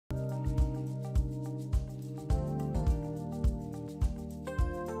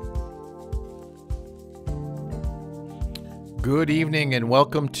Good evening and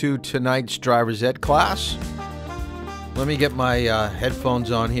welcome to tonight's driver's ed class. Let me get my headphones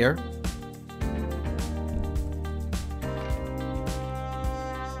on here.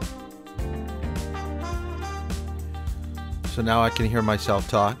 So now I can hear myself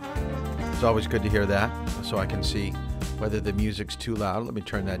talk. It's always good to hear that so I can see whether the music's too loud. Let me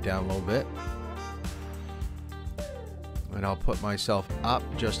turn that down a little bit. And I'll put myself up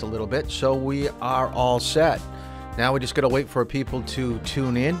just a little bit so we are all set. Now we just got to wait for people to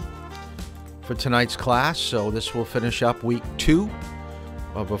tune in for tonight's class. So this will finish up week 2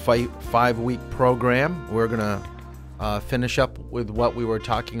 of a 5-week program. We're going to finish up with what we were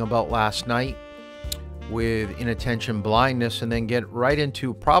talking about last night with inattention blindness, and then get right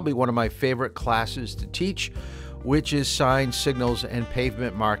into probably one of my favorite classes to teach, which is signs, signals, and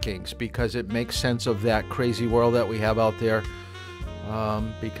pavement markings, because it makes sense of that crazy world that we have out there.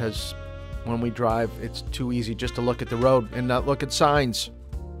 Because when we drive, it's too easy just to look at the road and not look at signs.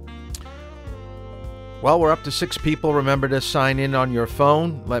 Well, we're up to 6 people. Remember to sign in on your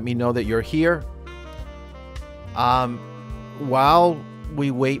phone. Let me know that you're here. While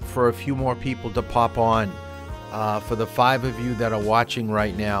we wait for a few more people to pop on, for the 5 of you that are watching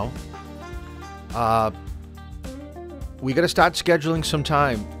right now, we got to start scheduling some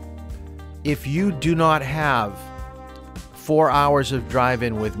time. If you do not have 4 hours of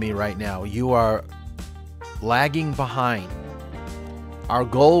drive-in with me right now, you are lagging behind. Our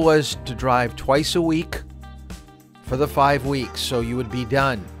goal was to drive twice a week for the 5 weeks, so you would be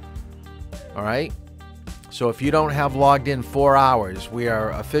done. All right? So if you don't have logged in 4 hours, we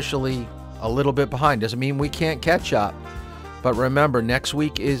are officially a little bit behind. Doesn't mean we can't catch up. But remember, next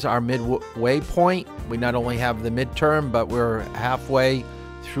week is our midway point. We not only have the midterm, but we're halfway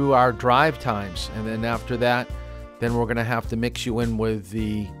through our drive times. And then after that, then we're going to have to mix you in with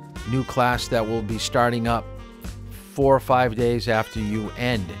the new class that will be starting up 4 or 5 days after you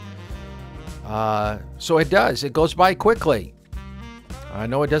end. So it goes by quickly. I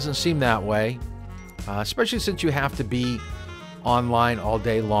know it doesn't seem that way, especially since you have to be online all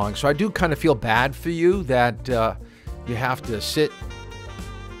day long. So I do kind of feel bad for you that you have to sit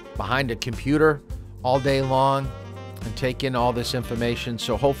behind a computer all day long and take in all this information.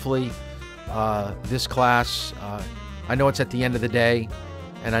 So hopefully this class, I know it's at the end of the day,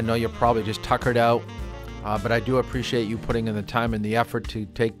 and I know you're probably just tuckered out, but I do appreciate you putting in the time and the effort to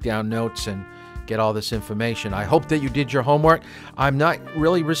take down notes and get all this information. I hope that you did your homework. I'm not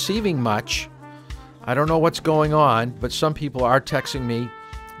really receiving much. I don't know what's going on, but some people are texting me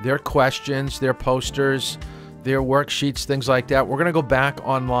their questions, their posters, their worksheets, things like that. We're going to go back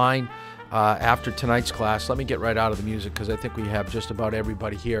online after tonight's class. Let me get right out of the music because I think we have just about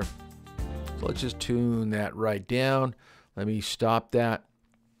everybody here. So let's just tune that right down. Let me stop that.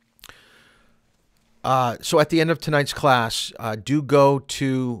 So at the end of tonight's class, do go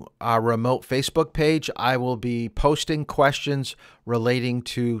to our remote Facebook page. I will be posting questions relating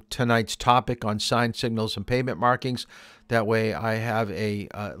to tonight's topic on sign, signals, and pavement markings. That way I have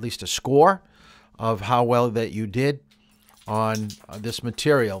at least a score of how well that you did on this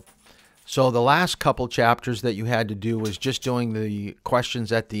material. So the last couple chapters that you had to do was just doing the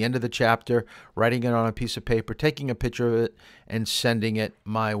questions at the end of the chapter, writing it on a piece of paper, taking a picture of it, and sending it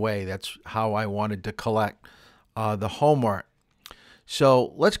my way. That's how I wanted to collect the homework.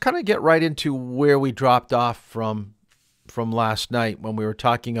 So let's kind of get right into where we dropped off from last night when we were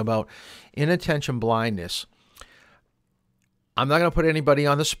talking about inattention blindness. I'm not going to put anybody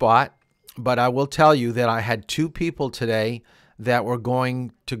on the spot, but I will tell you that I had 2 people today that were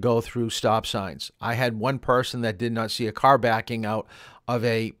going to go through stop signs. I had one person that did not see a car backing out of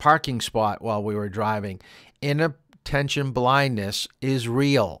a parking spot while we were driving. Inattention blindness is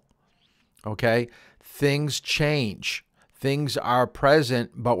real, okay? Things change. Things are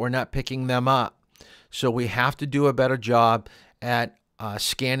present, but we're not picking them up. So we have to do a better job at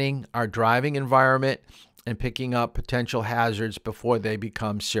scanning our driving environment and picking up potential hazards before they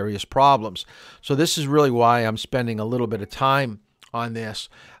become serious problems. So this is really why I'm spending a little bit of time on this.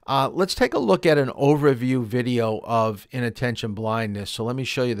 Let's take a look at an overview video of inattention blindness. So let me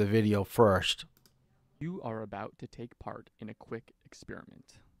show you the video first. You are about to take part in a quick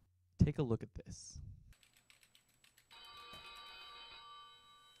experiment. Take a look at this.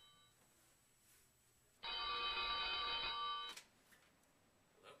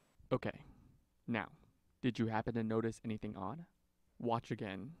 Okay, now, did you happen to notice anything odd? Watch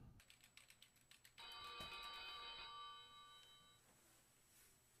again.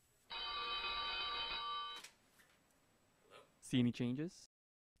 See any changes?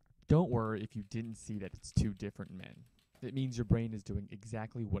 Don't worry if you didn't see that it's 2 different men. It means your brain is doing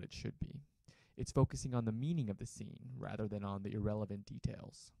exactly what it should be. It's focusing on the meaning of the scene rather than on the irrelevant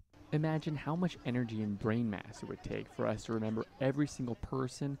details. Imagine how much energy and brain mass it would take for us to remember every single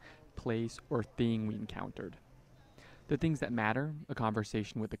person, place, or thing we encountered. The things that matter, a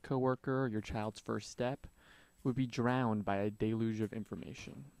conversation with a coworker, your child's first step, would be drowned by a deluge of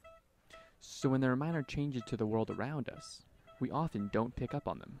information. So when there are minor changes to the world around us, we often don't pick up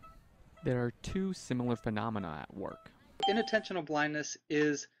on them. There are two similar phenomena at work. Inattentional blindness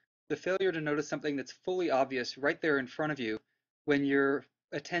is the failure to notice something that's fully obvious right there in front of you when your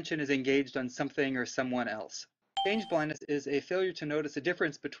attention is engaged on something or someone else. Change blindness is a failure to notice a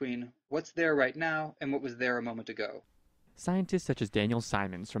difference between what's there right now and what was there a moment ago. Scientists such as Daniel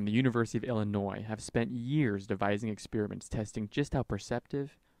Simons from the University of Illinois have spent years devising experiments testing just how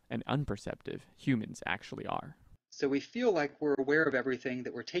perceptive and unperceptive humans actually are. So we feel like we're aware of everything,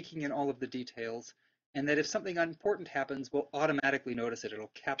 that we're taking in all of the details, and that if something important happens, we'll automatically notice it.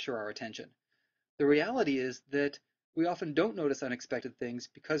 It'll capture our attention. The reality is that we often don't notice unexpected things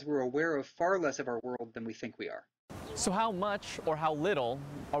because we're aware of far less of our world than we think we are. So how much or how little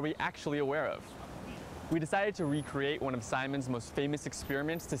are we actually aware of? We decided to recreate one of Simon's most famous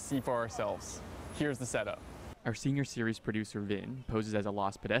experiments to see for ourselves. Here's the setup. Our senior series producer Vin poses as a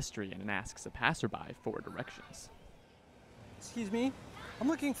lost pedestrian and asks a passerby for directions. Excuse me? I'm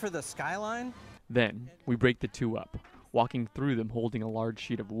looking for the skyline. Then, we break the two up, walking through them holding a large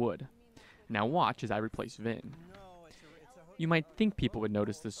sheet of wood. Now watch as I replace Vin. You might think people would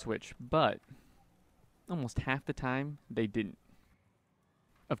notice the switch, but almost half the time, they didn't.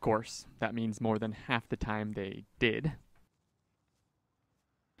 Of course, that means more than half the time they did.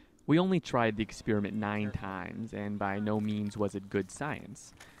 We only tried the experiment 9 times, and by no means was it good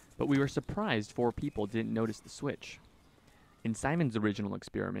science, but we were surprised 4 people didn't notice the switch. In Simon's original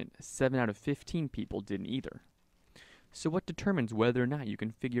experiment, 7 out of 15 people didn't either. So what determines whether or not you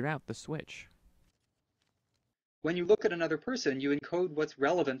can figure out the switch? When you look at another person, you encode what's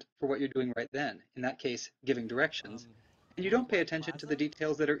relevant for what you're doing right then, in that case, giving directions, and you don't pay attention to the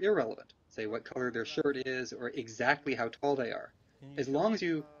details that are irrelevant, say what color their shirt is or exactly how tall they are. As long as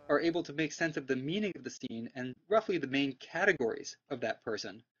you are able to make sense of the meaning of the scene and roughly the main categories of that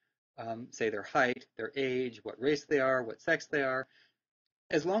person, say their height, their age, what race they are, what sex they are,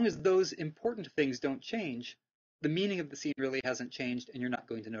 as long as those important things don't change, the meaning of the scene really hasn't changed and you're not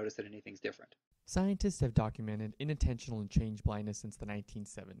going to notice that anything's different. Scientists have documented inattentional and change blindness since the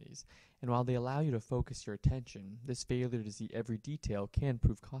 1970s, and while they allow you to focus your attention, this failure to see every detail can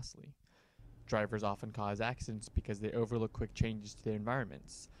prove costly. Drivers often cause accidents because they overlook quick changes to their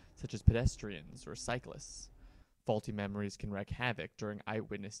environments, such as pedestrians or cyclists. Faulty memories can wreak havoc during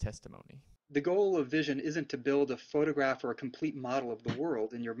eyewitness testimony. The goal of vision isn't to build a photograph or a complete model of the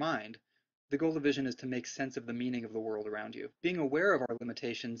world in your mind. The goal of vision is to make sense of the meaning of the world around you. Being aware of our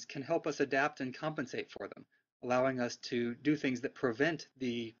limitations can help us adapt and compensate for them, allowing us to do things that prevent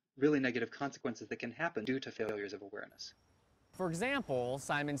the really negative consequences that can happen due to failures of awareness. For example,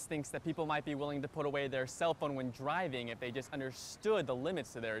 Simons thinks that people might be willing to put away their cell phone when driving if they just understood the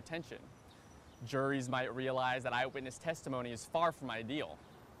limits to their attention. Juries might realize that eyewitness testimony is far from ideal.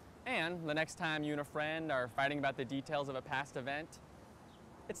 And the next time you and a friend are fighting about the details of a past event,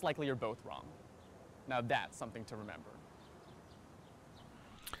 it's likely you're both wrong. Now that's something to remember.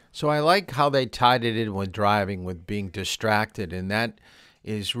 So I like how they tied it in with driving, with being distracted, and that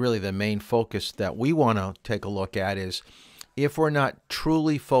is really the main focus that we want to take a look at is if we're not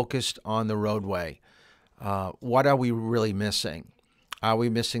truly focused on the roadway, what are we really missing? Are we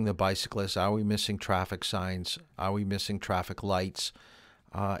missing the bicyclists? Are we missing traffic signs? Are we missing traffic lights?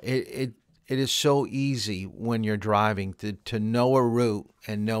 It is so easy when you're driving to know a route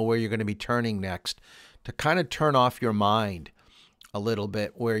and know where you're going to be turning next, to kind of turn off your mind a little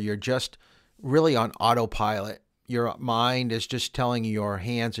bit, where you're just really on autopilot. Your mind is just telling your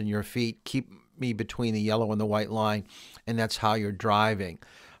hands and your feet, keep me between the yellow and the white line, and that's how you're driving.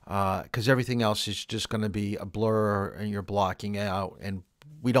 Because everything else is just going to be a blur and you're blocking out, and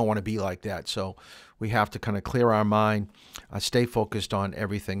we don't want to be like that. So we have to kind of clear our mind, stay focused on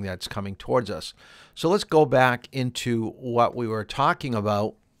everything that's coming towards us. So let's go back into what we were talking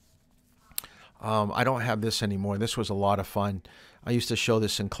about. I don't have this anymore. This was a lot of fun. I used to show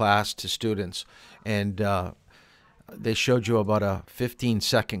this in class to students, and they showed you about a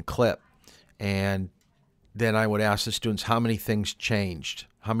 15-second clip, and then I would ask the students, how many things changed?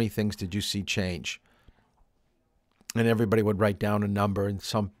 How many things did you see change? And everybody would write down a number, and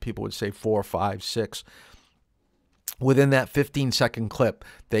some people would say 4, 5, 6. Within that 15-second clip,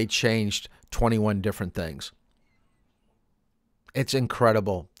 they changed 21 different things. It's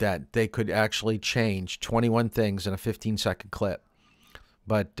incredible that they could actually change 21 things in a 15-second clip.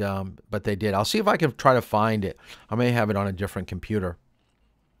 but they did. I'll see if I can try to find it. I may have it on a different computer.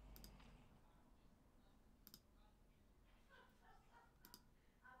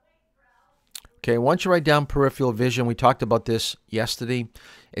 Okay, once you write down peripheral vision, we talked about this yesterday.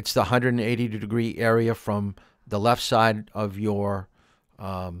 It's the 180-degree area from the left side of your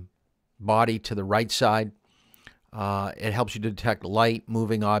body to the right side. It helps you detect light,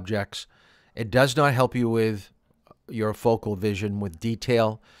 moving objects. It does not help you with your focal vision with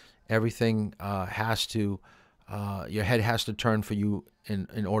detail. Everything has to, your head has to turn for you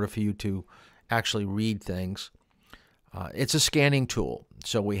in order for you to actually read things. It's a scanning tool,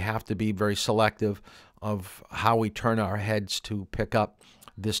 so we have to be very selective of how we turn our heads to pick up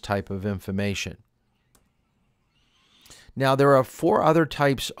this type of information. Now, there are 4 other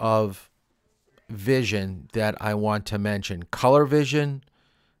types of vision that I want to mention: color vision,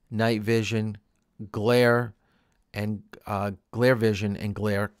 night vision, glare, and glare vision, and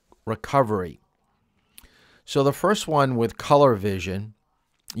glare recovery. So the first one, with color vision,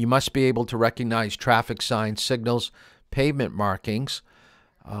 you must be able to recognize traffic signs, signals, pavement markings.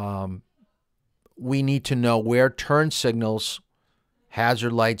 We need to know where turn signals,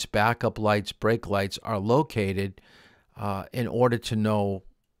 hazard lights, backup lights, brake lights are located in order to know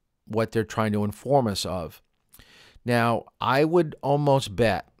what they're trying to inform us of. Now, I would almost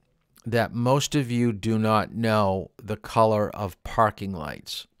bet that most of you do not know the color of parking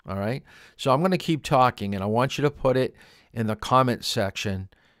lights, all right? So I'm going to keep talking, and I want you to put it in the comment section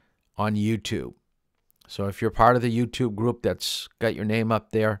on YouTube. So if you're part of the YouTube group that's got your name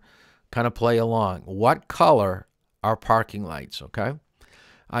up there, kind of play along. What color are parking lights, okay?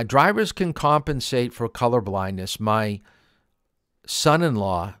 Drivers can compensate for color blindness. My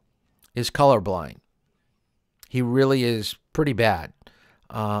son-in-law is colorblind. He really is pretty bad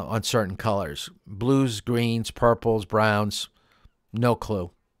on certain colors. Blues, greens, purples, browns, no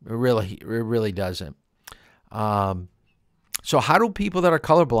clue. It really doesn't. So how do people that are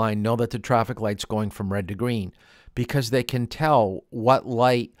colorblind know that the traffic light's going from red to green? Because they can tell what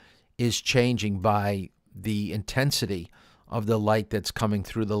light is changing by the intensity of the light that's coming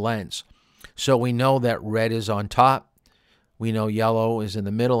through the lens. So we know that red is on top. We know yellow is in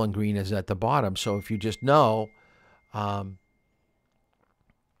the middle and green is at the bottom. So if you just know,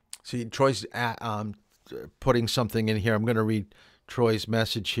 see, Troy's putting something in here. I'm going to read Troy's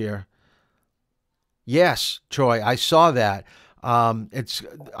message here. Yes, Troy, I saw that. It's,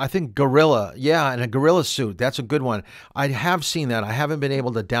 I think, gorilla. Yeah, in a gorilla suit. That's a good one. I have seen that. I haven't been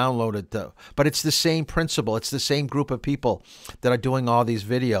able to download it, though. But it's the same principle. It's the same group of people that are doing all these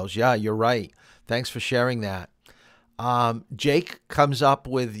videos. Yeah, you're right. Thanks for sharing that. Jake comes up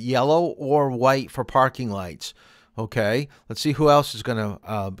with yellow or white for parking lights. Okay, let's see who else is going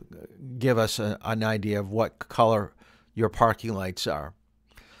to give us an idea of what color your parking lights are.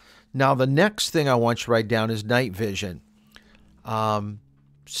 Now, the next thing I want you to write down is night vision.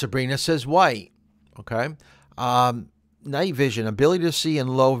 Sabrina says white. Okay. Night vision, ability to see in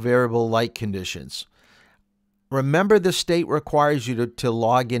low variable light conditions. Remember, the state requires you to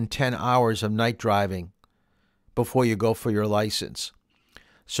log in 10 hours of night driving before you go for your license.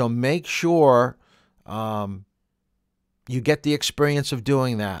 So make sure you get the experience of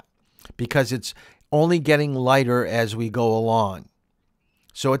doing that, because it's only getting lighter as we go along.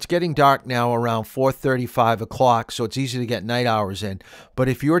 So it's getting dark now around 4:30, 5 o'clock, so it's easy to get night hours in. But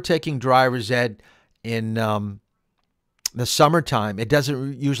if you're taking driver's ed in the summertime, it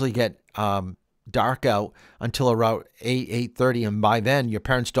doesn't usually get dark out until around 8, 8:30, and by then your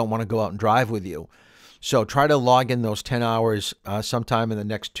parents don't want to go out and drive with you. So try to log in those 10 hours sometime in the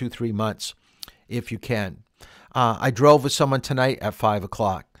next 2-3 months if you can. I drove with someone tonight at 5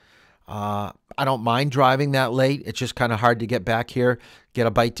 o'clock. I don't mind driving that late. It's just kind of hard to get back here, get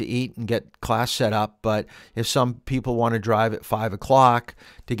a bite to eat, and get class set up. But if some people want to drive at 5 o'clock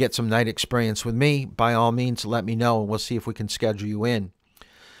to get some night experience with me, by all means, let me know, and we'll see if we can schedule you in.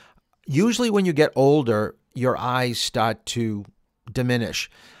 Usually when you get older, your eyes start to diminish.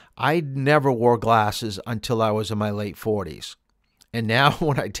 I never wore glasses until I was in my late 40s. And now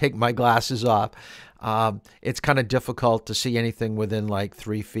when I take my glasses off, it's kind of difficult to see anything within like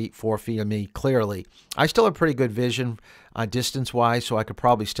 3 feet, 4 feet of me clearly. I still have pretty good vision distance-wise, so I could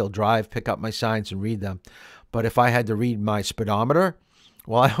probably still drive, pick up my signs, and read them. But if I had to read my speedometer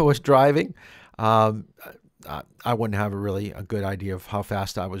while I was driving, I wouldn't have a good idea of how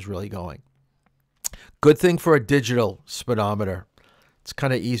fast I was really going. Good thing for a digital speedometer. It's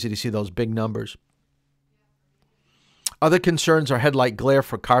kind of easy to see those big numbers. Other concerns are headlight glare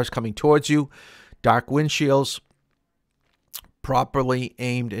for cars coming towards you, dark windshields. Properly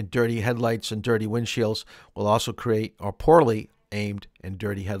aimed and dirty headlights and dirty windshields will also create, or poorly aimed, and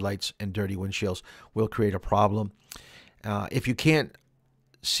dirty headlights and dirty windshields will create a problem. If you can't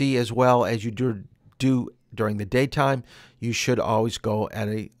see as well as you do during the daytime, you should always go at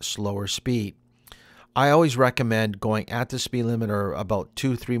a slower speed. I always recommend going at the speed limit or about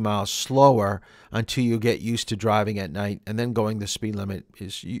 2-3 miles slower until you get used to driving at night, and then going the speed limit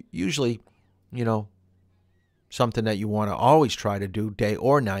is usually, something that you want to always try to do day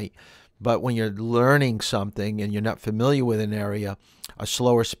or night. But when you're learning something and you're not familiar with an area, a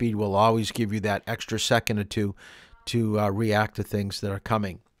slower speed will always give you that extra second or two to react to things that are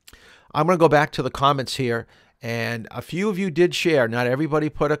coming. I'm going to go back to the comments here, and a few of you did share. Not everybody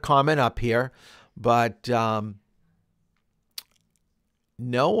put a comment up here, but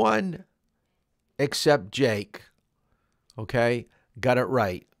no one except Jake, okay, got it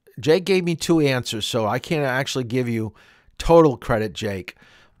right. Jake gave me 2 answers, so I can't actually give you total credit, Jake.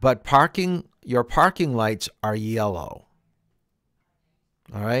 But your parking lights are yellow.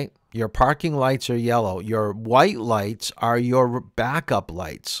 All right? Your parking lights are yellow. Your white lights are your backup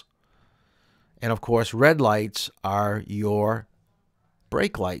lights. And, of course, red lights are your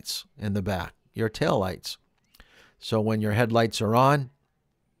brake lights in the back, your tail lights. So when your headlights are on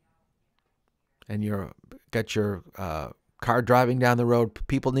and you've got your car driving down the road,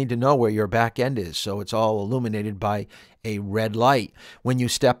 people need to know where your back end is. So it's all illuminated by a red light. When you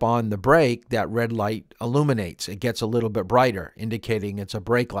step on the brake, that red light illuminates. It gets a little bit brighter, indicating it's a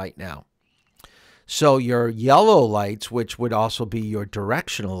brake light now. So your yellow lights, which would also be your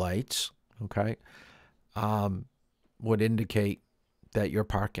directional lights, okay, would indicate that you're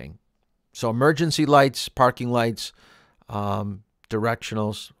parking. So emergency lights, parking lights,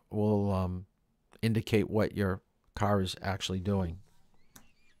 directionals will indicate what your car is actually doing.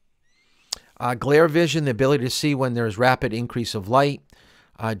 Glare vision, the ability to see when there's rapid increase of light.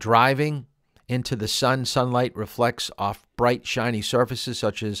 Driving into the sun, sunlight reflects off bright, shiny surfaces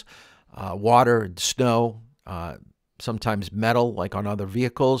such as water and snow, sometimes metal like on other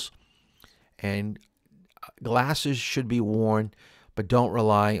vehicles. And glasses should be worn, but don't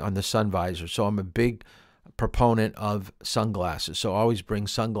rely on the sun visor. So I'm a big proponent of sunglasses. So always bring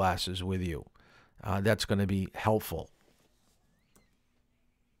sunglasses with you. That's going to be helpful.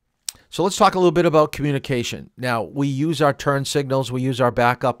 So let's talk a little bit about communication. Now, we use our turn signals, we use our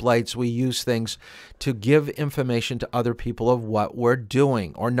backup lights, we use things to give information to other people of what we're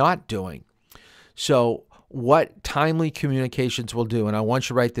doing or not doing. So what timely communications will do, and I want you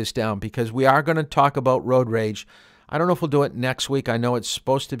to write this down because we are going to talk about road rage. I don't know if we'll do it next week. I know it's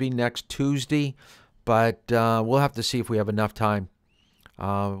supposed to be next Tuesday, but we'll have to see if we have enough time.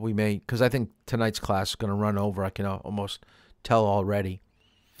 We may, because I think tonight's class is going to run over. I can almost tell already.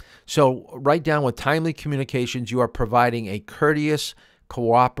 So write down, with timely communications, you are providing a courteous,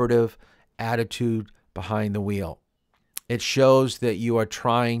 cooperative attitude behind the wheel. It shows that you are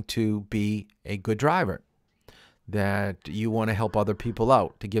trying to be a good driver, that you want to help other people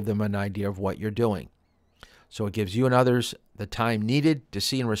out, to give them an idea of what you're doing. So it gives you and others the time needed to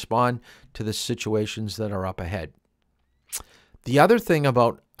see and respond to the situations that are up ahead. The other thing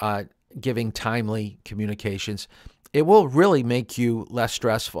about giving timely communications, it will really make you less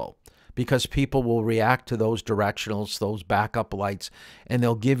stressful because people will react to those directionals, those backup lights, and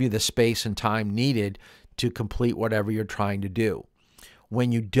they'll give you the space and time needed to complete whatever you're trying to do.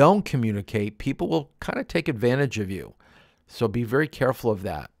 When you don't communicate, people will kind of take advantage of you. So be very careful of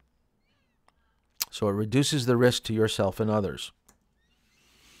that. So it reduces the risk to yourself and others.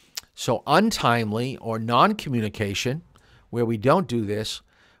 So untimely or non-communication, where we don't do this,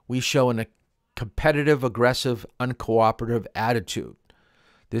 we show a competitive, aggressive, uncooperative attitude.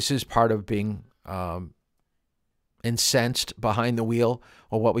 This is part of being incensed behind the wheel,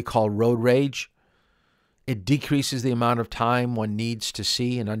 or what we call road rage. It decreases the amount of time one needs to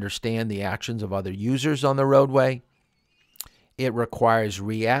see and understand the actions of other users on the roadway. It requires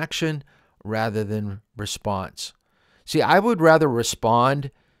reaction rather than response. See, I would rather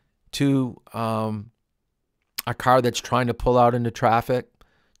respond to a car that's trying to pull out into traffic,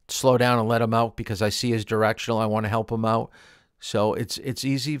 slow down and let him out because I see his directional. I want to help him out. So it's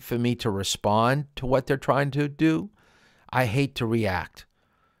easy for me to respond to what they're trying to do. I hate to react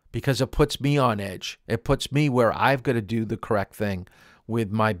because it puts me on edge. It puts me where I've got to do the correct thing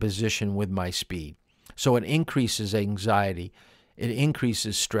with my position, with my speed. So it increases anxiety. It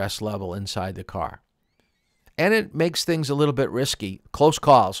increases stress level inside the car. And it makes things a little bit risky. Close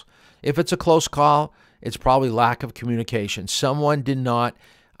calls. If it's a close call, it's probably lack of communication. Someone did not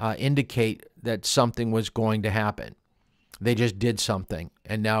indicate that something was going to happen. They just did something,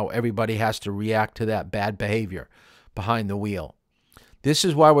 and now everybody has to react to that bad behavior behind the wheel. This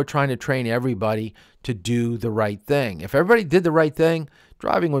is why we're trying to train everybody to do the right thing. If everybody did the right thing,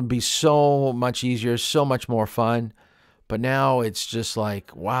 driving would be so much easier, so much more fun. But now it's just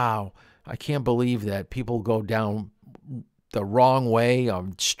like, wow, I can't believe that people go down the wrong way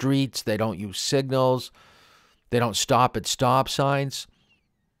on streets. They don't use signals. They don't stop at stop signs.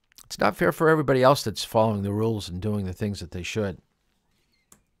 It's not fair for everybody else that's following the rules and doing the things that they should.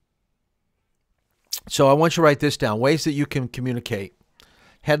 So I want you to write this down. Ways that you can communicate.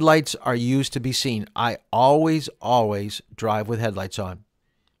 Headlights are used to be seen. I always drive with headlights on.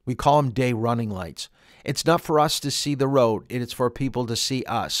 We call them day running lights. It's not for us to see the road. It is for people to see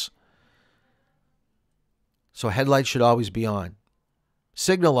us. So headlights should always be on.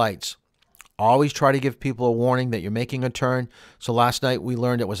 Signal lights. Always try to give people a warning that you're making a turn. So last night we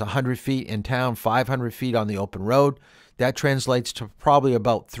learned it was 100 feet in town, 500 feet on the open road. That translates to probably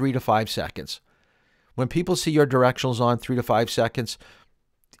about 3 to 5 seconds. When people see your directionals on 3 to 5 seconds,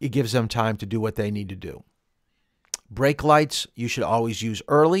 it gives them time to do what they need to do. Brake lights, you should always use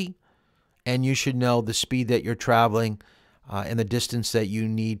early, and you should know the speed that you're traveling and the distance that you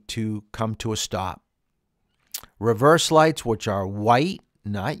need to come to a stop. Reverse lights, which are white,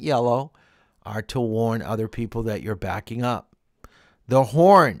 not yellow, are to warn other people that you're backing up. The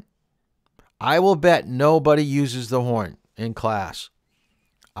horn. I will bet nobody uses the horn in class.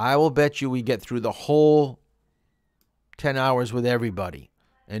 I will bet you we get through the whole 10 hours with everybody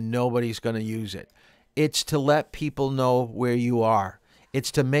and nobody's going to use it. It's to let people know where you are.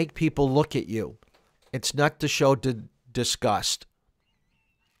 It's to make people look at you. It's not to show disgust.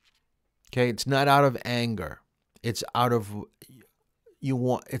 Okay, it's not out of anger. It's out of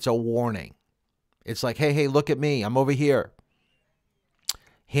it's a warning. It's like, hey, look at me. I'm over here.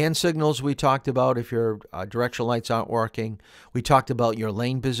 Hand signals we talked about if your directional lights aren't working. We talked about your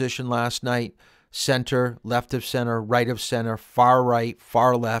lane position last night. Center, left of center, right of center, far right,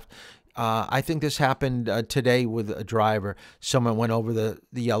 far left. I think this happened today with a driver. Someone went over the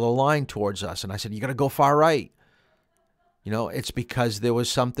yellow line towards us, and I said, you got to go far right. You know, it's because there was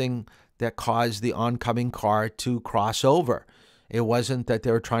something that caused the oncoming car to cross over. It wasn't that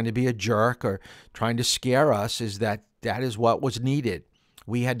they were trying to be a jerk or trying to scare us. That is what was needed.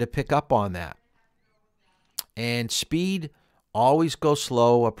 We had to pick up on that. And speed, always go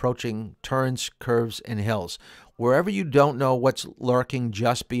slow, approaching turns, curves, and hills. Wherever you don't know what's lurking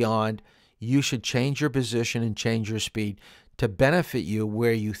just beyond, you should change your position and change your speed to benefit you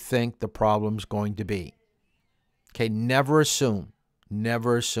where you think the problem's going to be. Okay, never assume.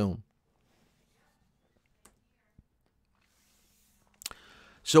 Never assume.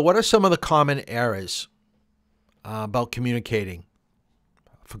 So what are some of the common errors about communicating?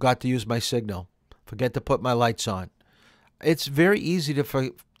 Forgot to use my signal. Forget to put my lights on. It's very easy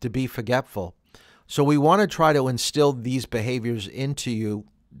to be forgetful. So we want to try to instill these behaviors into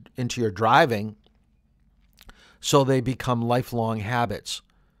your driving so they become lifelong habits.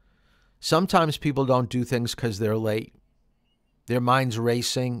 Sometimes people don't do things because they're late. Their mind's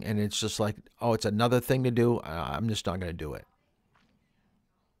racing and it's just like, oh, it's another thing to do. I'm just not going to do it.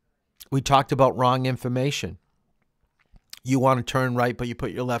 We talked about wrong information. You want to turn right, but you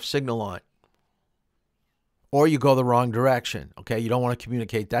put your left signal on. Or you go the wrong direction. Okay, you don't want to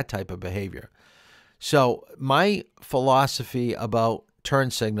communicate that type of behavior. So my philosophy about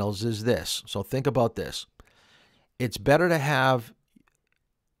turn signals is this. So think about this. It's better to have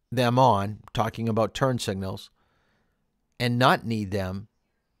them on, talking about turn signals, and not need them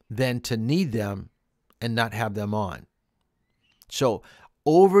than to need them and not have them on. So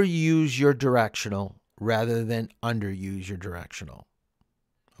overuse your directional rather than underuse your directional.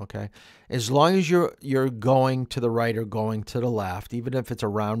 Okay? As long as you're going to the right or going to the left, even if it's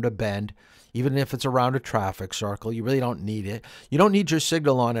around a bend, even if it's around a traffic circle, you really don't need it. You don't need your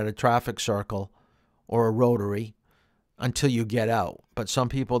signal on at a traffic circle or a rotary until you get out. But some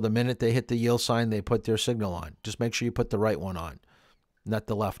people, the minute they hit the yield sign, they put their signal on. Just make sure you put the right one on, not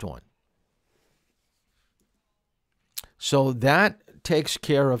the left one. So that takes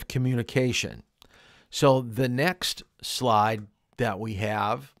care of communication. So the next slide that we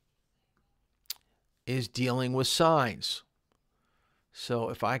have is dealing with signs. So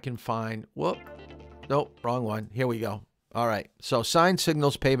if I can find, nope, wrong one. Here we go. All right. So sign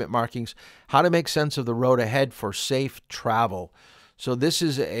signals, pavement markings, how to make sense of the road ahead for safe travel. So this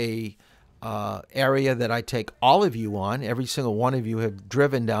is a area that I take all of you on. Every single one of you have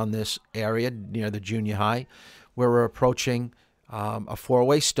driven down this area near the junior high where we're approaching a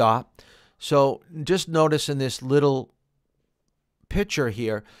four-way stop. So just notice in this little picture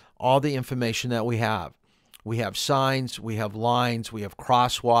here all the information that we have. We have signs, we have lines, we have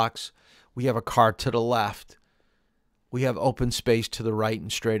crosswalks, we have a car to the left. we have open space to the right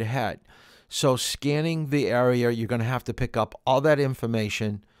and straight ahead. So scanning the area, you're going to have to pick up all that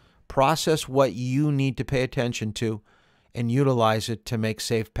information, process what you need to pay attention to, and utilize it to make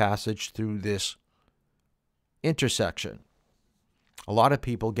safe passage through this intersection. A lot of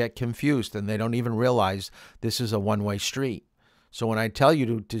people get confused and they don't even realize this is a one-way street. So when I tell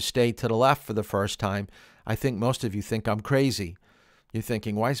you to stay to the left for the first time, I think most of you think I'm crazy. You're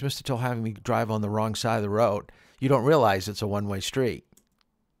thinking, why is Mr. Till having me drive on the wrong side of the road? You don't realize it's a one-way street.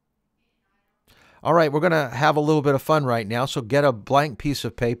 All right, we're going to have a little bit of fun right now, so get a blank piece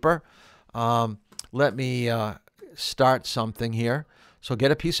of paper. Let me start something here. So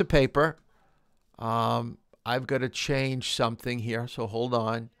get a piece of paper. I've got to change something here, so hold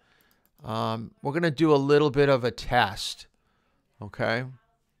on. We're going to do a little bit of a test, okay?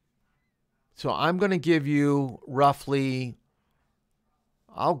 So I'm going to give you roughly,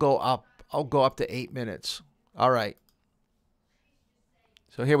 I'll go up to 8 minutes. All right.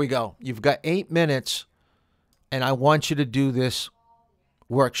 So here we go. You've got 8 minutes, and I want you to do this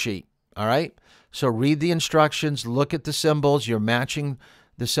worksheet, all right? So read the instructions, look at the symbols. You're matching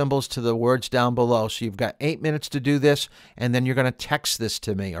the symbols to the words down below. So you've got 8 minutes to do this, and then you're going to text this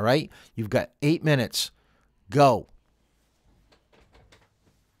to me, all right? You've got 8 minutes. Go.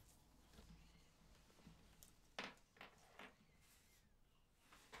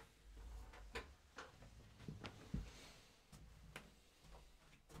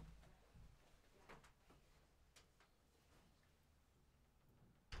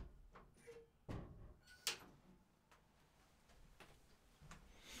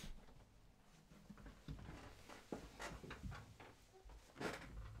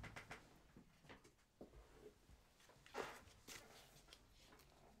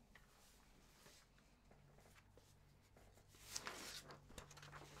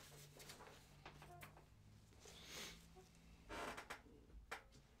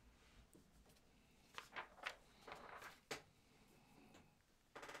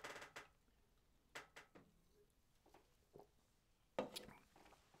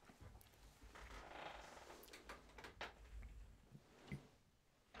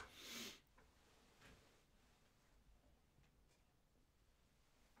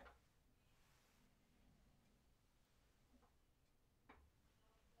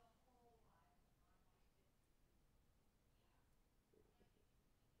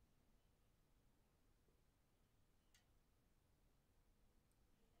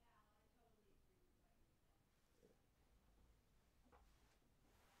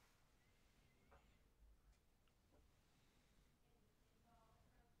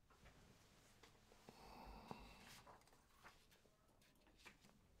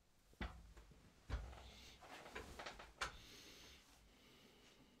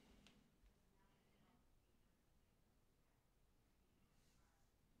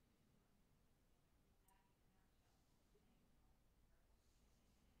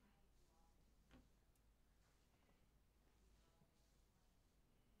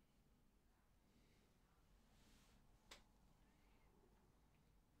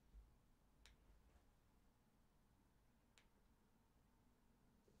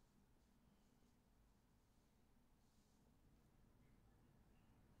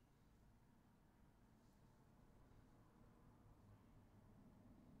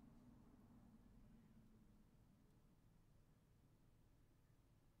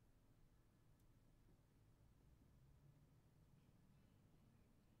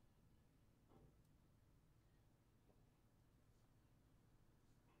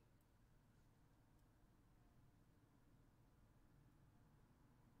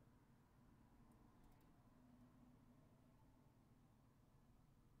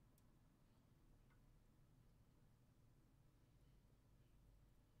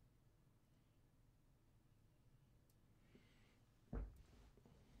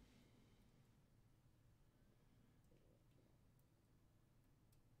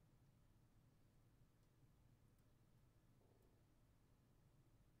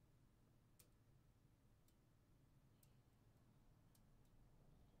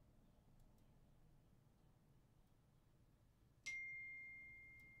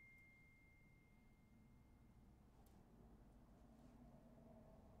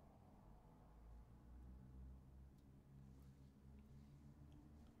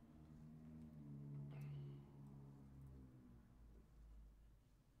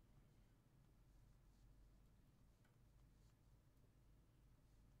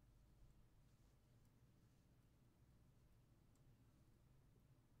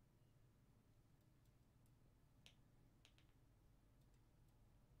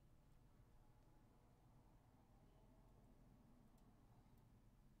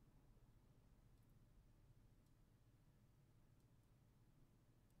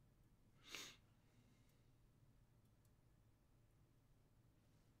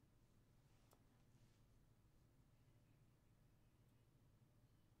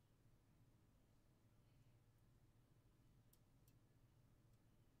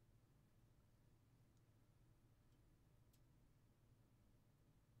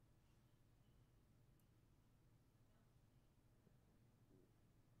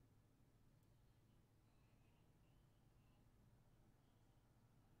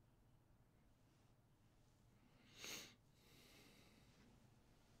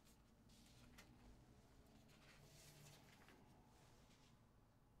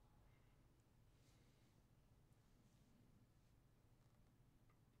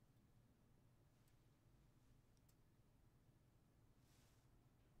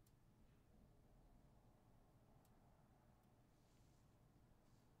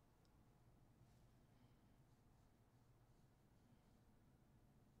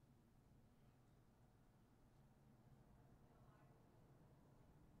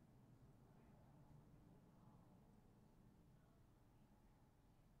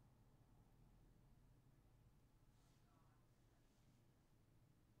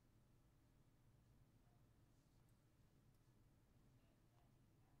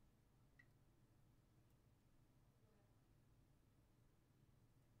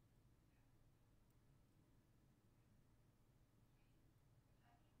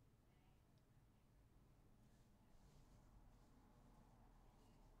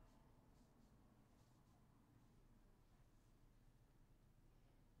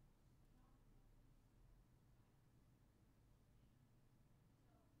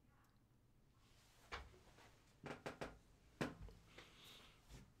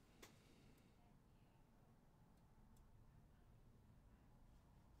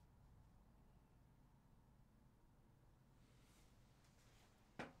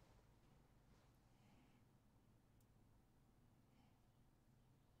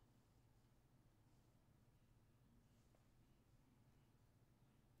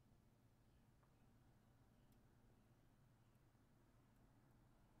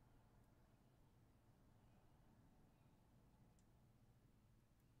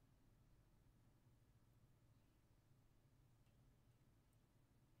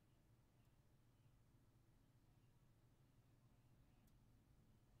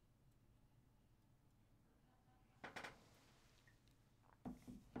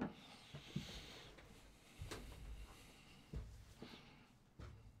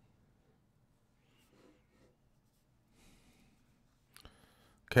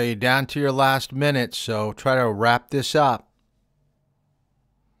 Okay, you're down to your last minute, so try to wrap this up.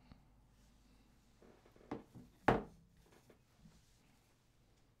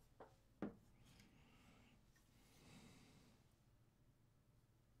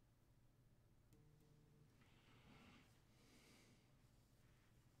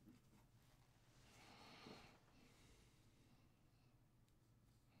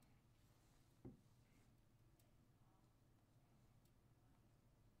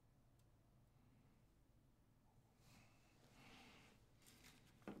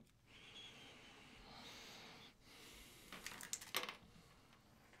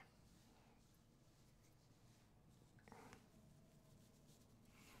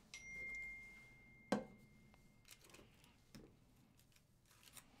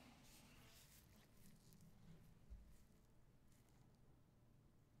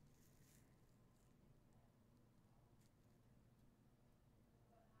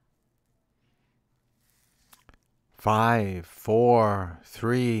 Five, four,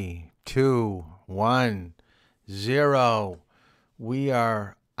 three, two, 1, 0. We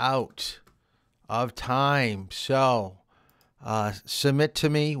are out of time. So submit to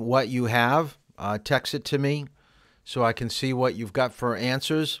me what you have. Text it to me so I can see what you've got for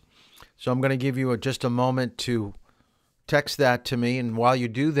answers. So I'm going to give you just a moment to text that to me. And while you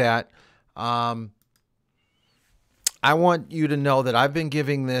do that, I want you to know that I've been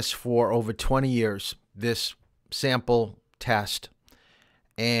giving this for over 20 years, this sample test.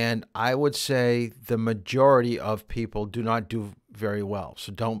 And I would say the majority of people do not do very well.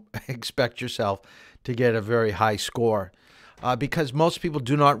 So don't expect yourself to get a very high score because most people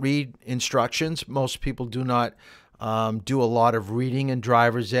do not read instructions. Most people do not do a lot of reading in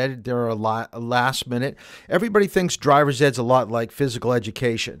driver's ed. They're a lot last minute. Everybody thinks driver's ed's a lot like physical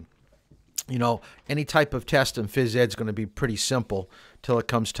education. You know, any type of test in phys ed is going to be pretty simple till it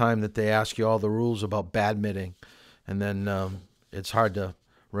comes time that they ask you all the rules about badminton. And then it's hard to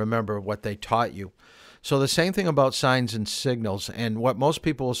remember what they taught you. So the same thing about signs and signals. And what most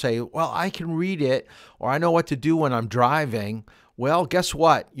people will say, well, I can read it or I know what to do when I'm driving. Well, guess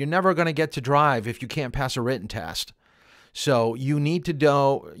what? You're never going to get to drive if you can't pass a written test. So you need to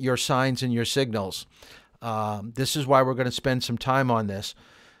know your signs and your signals. This is why we're going to spend some time on this.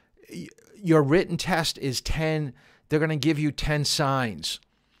 Your written test is 10. They're going to give you 10 signs.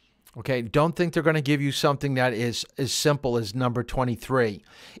 Okay, don't think they're going to give you something that is as simple as number 23.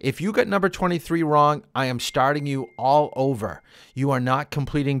 If you get number 23 wrong, I am starting you all over. You are not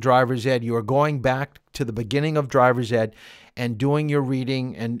completing driver's ed. You are going back to the beginning of driver's ed and doing your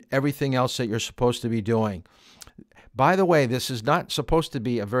reading and everything else that you're supposed to be doing. By the way, this is not supposed to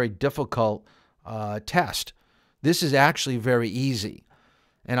be a very difficult test. This is actually very easy.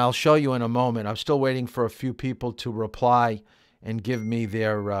 And I'll show you in a moment. I'm still waiting for a few people to reply and give me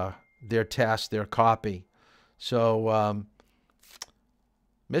their test, their copy. So,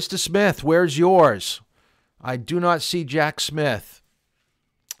 Mr. Smith, where's yours? I do not see Jack Smith.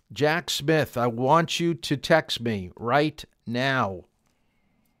 Jack Smith, I want you to text me right now.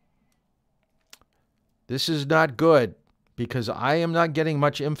 This is not good because I am not getting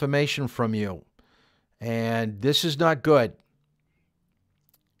much information from you. And this is not good.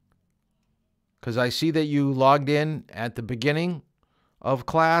 Because I see that you logged in at the beginning of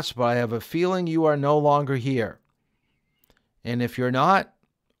class, but I have a feeling you are no longer here. And if you're not,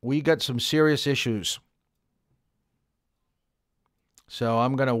 we got some serious issues. So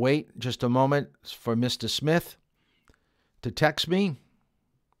I'm going to wait just a moment for Mr. Smith to text me.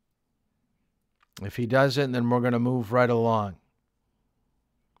 If he doesn't, then we're going to move right along.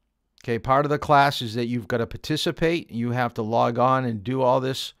 Okay, part of the class is that you've got to participate. You have to log on and do all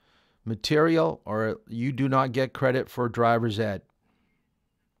this material, or you do not get credit for driver's ed,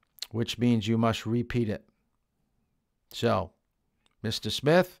 which means you must repeat it. So, Mr.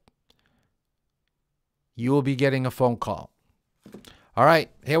 Smith, you will be getting a phone call. All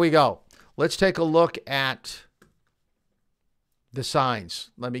right, here we go. Let's take a look at the signs.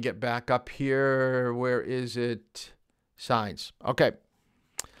 Let me get back up here. Where is it? Signs. Okay.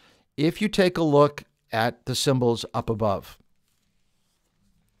 If you take a look at the symbols up above,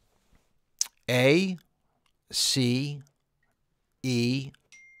 A, C, E,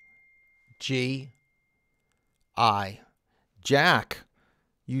 G, I. Jack,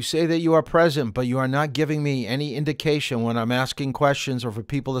 you say that you are present, but you are not giving me any indication when I'm asking questions or for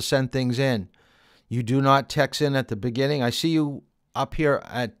people to send things in. You do not text in at the beginning. I see you up here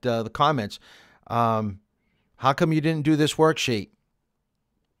at the comments. How come you didn't do this worksheet?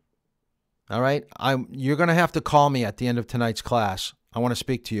 All right. You're going to have to call me at the end of tonight's class. I want to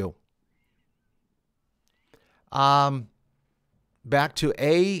speak to you. back to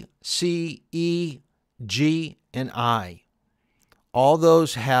A, C, E, G, and I. All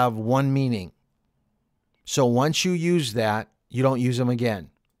those have one meaning. So once you use that, you don't use them again.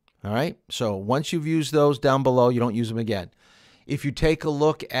 All right? So once you've used those down below, you don't use them again. If you take a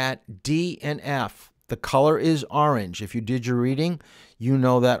look at D and F, the color is orange. If you did your reading, you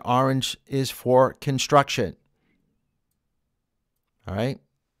know that orange is for construction. All right?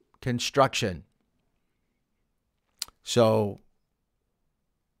 Construction. So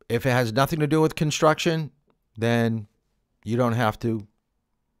if it has nothing to do with construction, then you don't have to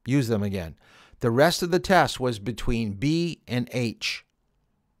use them again. The rest of the test was between B and H.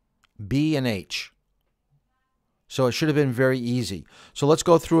 B and H. So it should have been very easy. So let's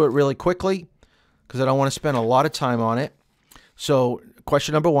go through it really quickly because I don't want to spend a lot of time on it. So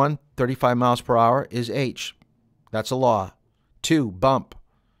question number 1, 35 miles per hour is H. That's a law. 2, bump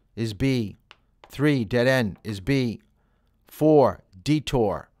is B. 3, dead end is B. 4,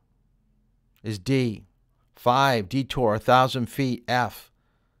 detour is D. 5, detour 1,000 feet, F.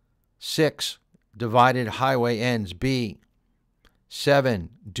 6, divided highway ends, B. 7,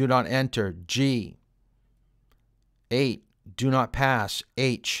 do not enter, G. 8, do not pass,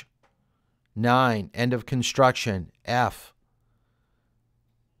 H. 9, end of construction, F.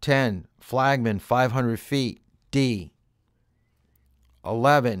 10, flagman 500 feet, D.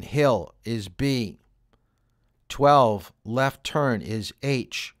 11, hill is B. 12, left turn is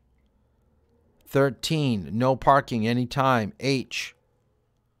H. 13, no parking anytime, H.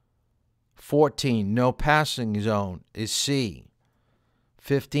 14, no passing zone is C.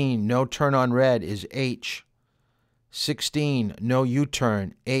 15, no turn on red is H. 16, no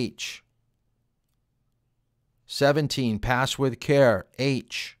U-turn, H. 17, pass with care,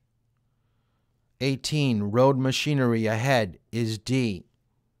 H. 18, road machinery ahead is D.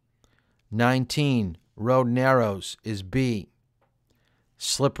 19, road narrows is B.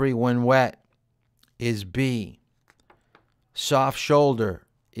 Slippery when wet is B. Soft shoulder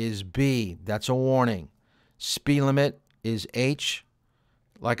is B. That's a warning. Speed limit is H.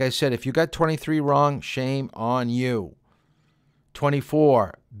 Like I said, if you got 23 wrong, shame on you.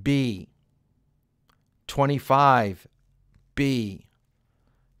 24, B. 25, B.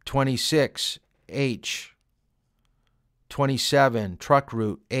 26, H. 27, truck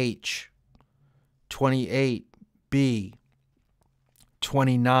route, H. 28, B.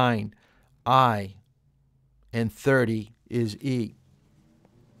 29, I. And 30 is E.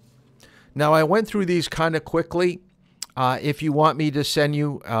 Now, I went through these kind of quickly. If you want me to send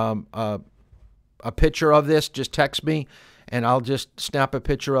you a picture of this, just text me, and I'll just snap a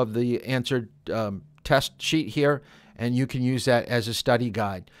picture of the answered test sheet here, and you can use that as a study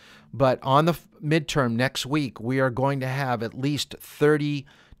guide. But on the midterm next week, we are going to have at least 30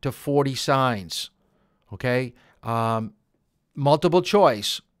 to 40 signs, okay? Multiple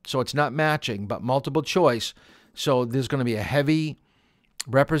choice, so it's not matching, but multiple choice. So there's going to be a heavy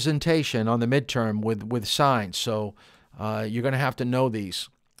representation on the midterm with signs. So you're going to have to know these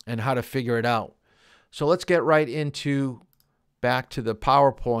and how to figure it out. So let's get right into back to the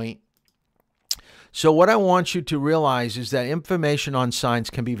PowerPoint. So what I want you to realize is that information on signs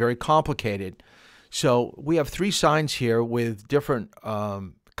can be very complicated. So we have 3 signs here with different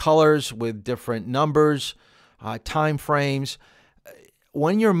colors, with different numbers, time frames.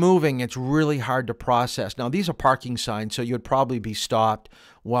 When you're moving, it's really hard to process. Now, these are parking signs, so you'd probably be stopped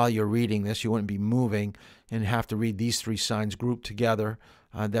while you're reading this. You wouldn't be moving and have to read these 3 signs grouped together.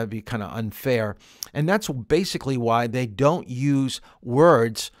 That'd be kind of unfair. And that's basically why they don't use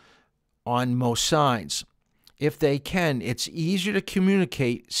words on most signs. If they can, it's easier to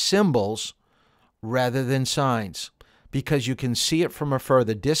communicate symbols rather than signs because you can see it from a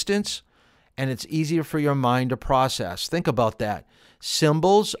further distance and it's easier for your mind to process. Think about that.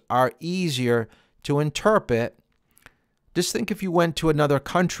 Symbols are easier to interpret. Just think if you went to another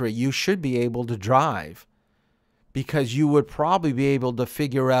country, you should be able to drive because you would probably be able to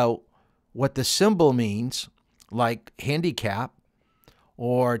figure out what the symbol means, like handicap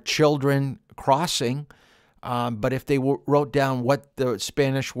or children crossing. But if they wrote down what the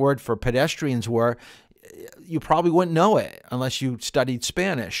Spanish word for pedestrians were, you probably wouldn't know it unless you studied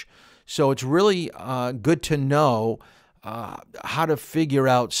Spanish. So it's really good to know how to figure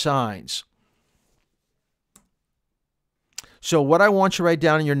out signs. So what I want you to write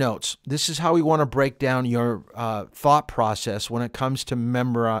down in your notes, this is how we want to break down your thought process when it comes to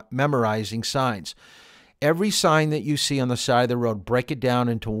memorizing signs. Every sign that you see on the side of the road, break it down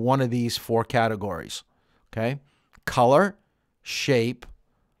into one of these 4 categories. Okay? Color, shape,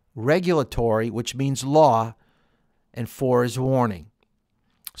 regulatory, which means law, and 4 is warning.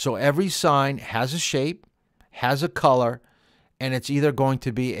 So every sign has a shape, has a color, and it's either going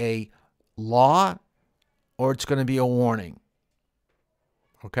to be a law or it's going to be a warning.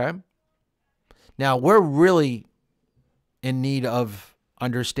 Okay? Now, we're really in need of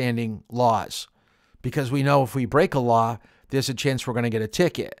understanding laws because we know if we break a law, there's a chance we're going to get a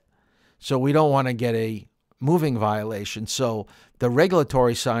ticket. So we don't want to get a moving violation. So the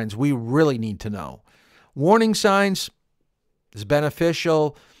regulatory signs we really need to know. Warning signs is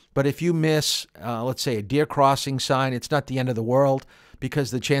beneficial, but if you miss, let's say, a deer crossing sign, it's not the end of the world because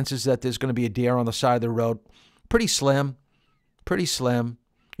the chances that there's going to be a deer on the side of the road, pretty slim, pretty slim.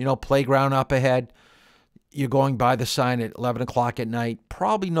 You know, playground up ahead, you're going by the sign at 11 o'clock at night.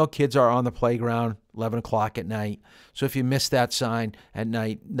 Probably no kids are on the playground 11 o'clock at night. So if you miss that sign at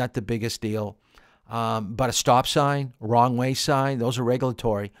night, not the biggest deal. But a stop sign, wrong way sign, those are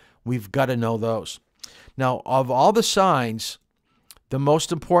regulatory. We've got to know those. Now, of all the signs, the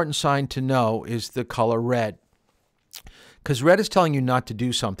most important sign to know is the color red. Because red is telling you not to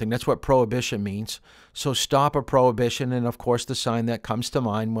do something. That's what prohibition means. So stop or prohibition, and of course the sign that comes to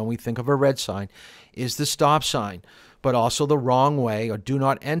mind when we think of a red sign is the stop sign. But also the wrong way or do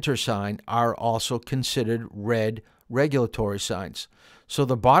not enter sign are also considered red regulatory signs. So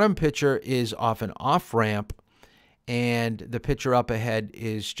the bottom picture is off an off-ramp, and the picture up ahead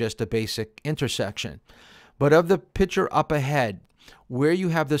is just a basic intersection. But of the picture up ahead, where you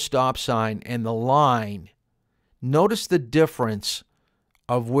have the stop sign and the line, notice the difference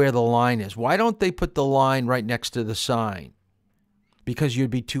of where the line is. Why don't they put the line right next to the sign? Because you'd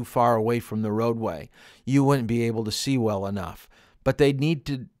be too far away from the roadway. You wouldn't be able to see well enough. But they need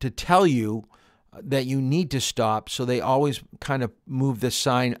to tell you that you need to stop, so they always kind of move the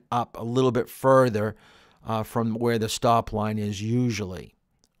sign up a little bit further from where the stop line is usually.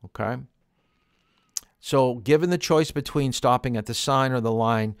 Okay? So given the choice between stopping at the sign or the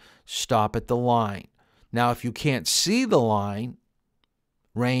line, stop at the line. Now, if you can't see the line,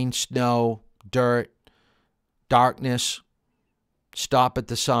 rain, snow, dirt, darkness, stop at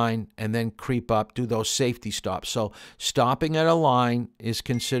the sign and then creep up, do those safety stops. So stopping at a line is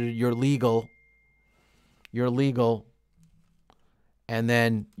considered you're legal, and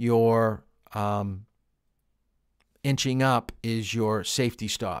then your inching up is your safety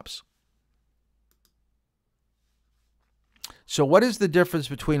stops. So what is the difference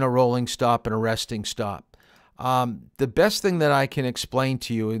between a rolling stop and a resting stop? The best thing that I can explain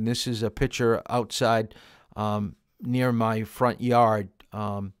to you, and this is a picture outside near my front yard,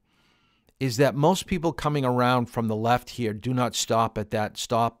 is that most people coming around from the left here do not stop at that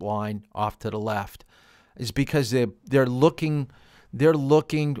stop line off to the left. Is because they're looking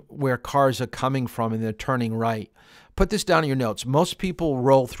where cars are coming from and they're turning right. Put this down in your notes. Most people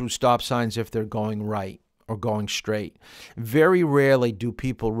roll through stop signs if they're going right or going straight. Very rarely do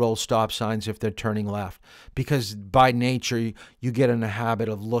people roll stop signs if they're turning left, because by nature you get in the habit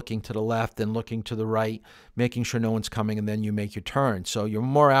of looking to the left and looking to the right, making sure no one's coming, and then you make your turn. So you're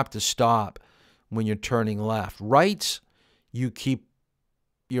more apt to stop when you're turning left. Rights, you keep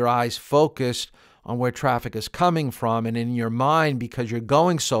your eyes focused on where traffic is coming from, and in your mind, because you're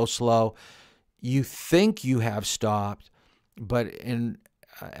going so slow, you think you have stopped, but in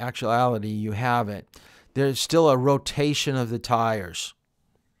actuality you haven't. There's still a rotation of the tires.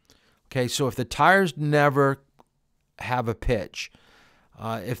 Okay, so if the tires never have a pitch,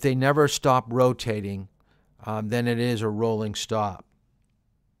 if they never stop rotating, then it is a rolling stop.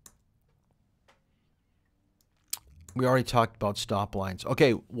 We already talked about stop lines.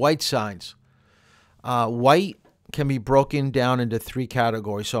 Okay, white signs. White can be broken down into 3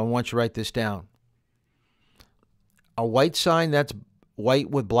 categories, so I want you to write this down. A white sign that's white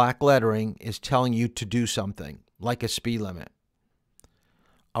with black lettering is telling you to do something, like a speed limit.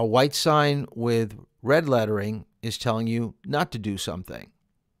 A white sign with red lettering is telling you not to do something.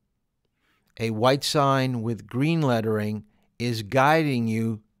 A white sign with green lettering is guiding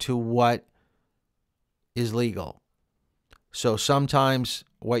you to what is legal. So sometimes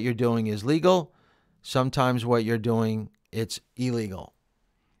what you're doing is legal, sometimes what you're doing, it's illegal.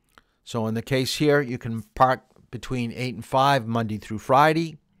 So in the case here, you can park between 8 and 5 Monday through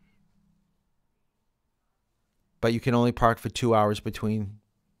Friday, but you can only park for 2 hours between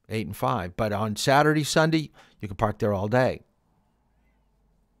 8 and 5. But on Saturday, Sunday, you can park there all day.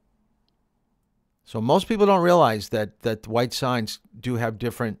 So most people don't realize that white signs do have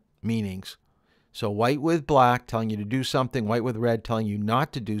different meanings. So white with black telling you to do something, white with red telling you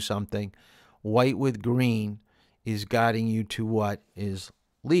not to do something, white with green is guiding you to what is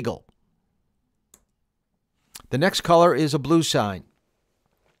legal. The next color is a blue sign.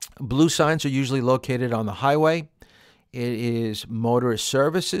 Blue signs are usually located on the highway. It is motorist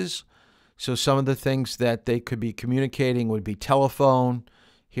services. So some of the things that they could be communicating would be telephone.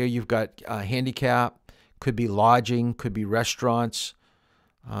 Here you've got handicap, could be lodging, could be restaurants,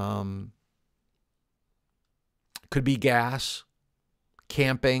 could be gas,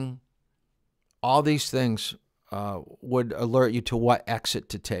 camping. All these things would alert you to what exit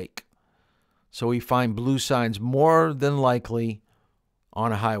to take. So we find blue signs more than likely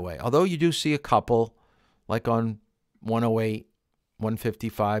on a highway. Although you do see a couple, like on 108,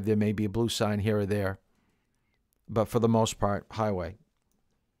 155, there may be a blue sign here or there. But for the most part, highway.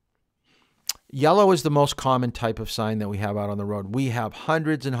 Yellow is the most common type of sign that we have out on the road. We have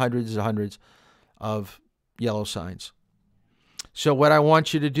hundreds and hundreds and hundreds of yellow signs. So what I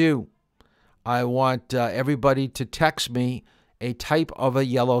want you to do, I want everybody to text me a type of a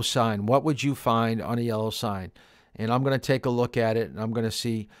yellow sign. What would you find on a yellow sign? And I'm going to take a look at it, and I'm going to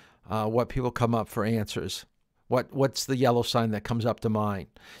see what people come up for answers. What's the yellow sign that comes up to mind?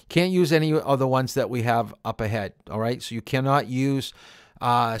 Can't use any of the ones that we have up ahead, all right? So you cannot use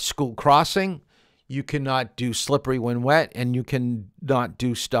school crossing. You cannot do slippery when wet, and you cannot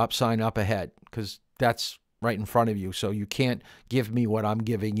do stop sign up ahead because that's right in front of you. So you can't give me what I'm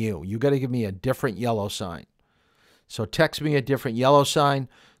giving you. You got to give me a different yellow sign. So text me a different yellow sign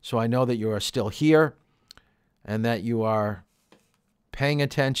so I know that you are still here and that you are paying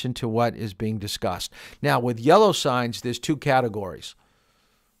attention to what is being discussed. Now, with yellow signs, there's two categories.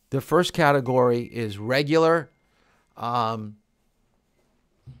 The first category is regular,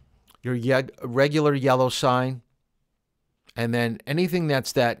 your regular yellow sign, and then anything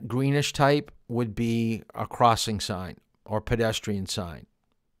that's that greenish type would be a crossing sign or pedestrian sign.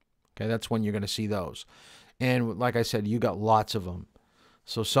 Okay, that's when you're going to see those. And like I said, you got lots of them.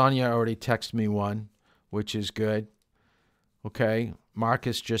 So Sonia already texted me one, which is good. Okay,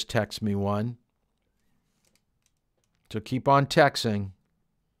 Marcus just texted me one. So keep on texting.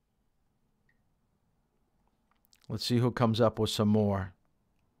 Let's see who comes up with some more.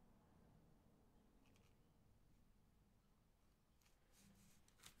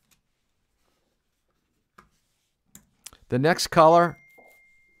 The next color,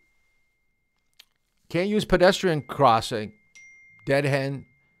 can't use pedestrian crossing. Dead end,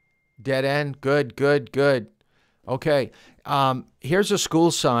 good, good, good. Okay, here's a school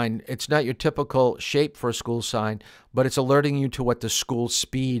sign. It's not your typical shape for a school sign, but it's alerting you to what the school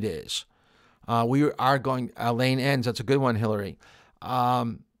speed is. We are going, lane ends, that's a good one, Hillary.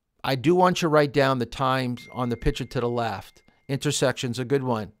 I do want you to write down the times on the picture to the left. Intersections, a good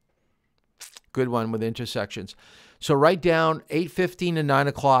one. Good one with intersections. So write down 8:15 to 9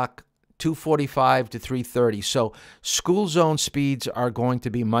 o'clock, 2:45 to 3:30. So school zone speeds are going to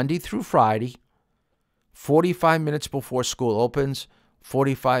be Monday through Friday, 45 minutes before school opens,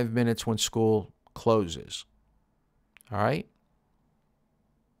 45 minutes when school closes. All right?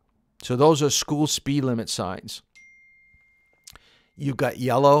 So those are school speed limit signs. You've got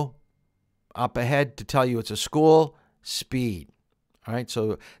yellow up ahead to tell you it's a school speed. All right?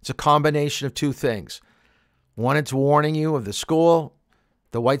 So it's a combination of two things. One, it's warning you of the school.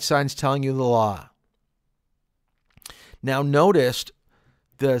 The white sign's telling you the law. Now notice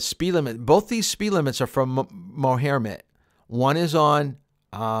the speed limit. Both these speed limits are from Mohammed. One is on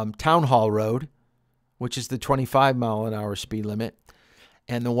Town Hall Road, which is the 25-mile-an-hour speed limit.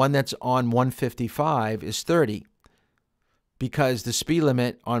 And the one that's on 155 is 30 because the speed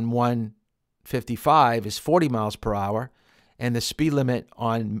limit on 155 is 40 miles per hour and the speed limit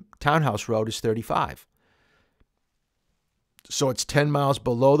on Townhouse Road is 35. So it's 10 miles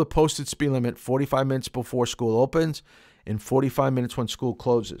below the posted speed limit, 45 minutes before school opens, and 45 minutes when school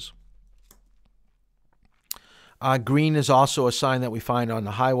closes. Green is also a sign that we find on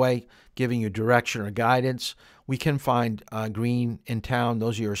the highway, giving you direction or guidance. We can find green in town.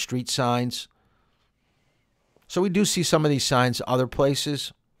 Those are your street signs. So we do see some of these signs other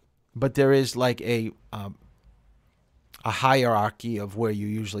places, but there is like a hierarchy of where you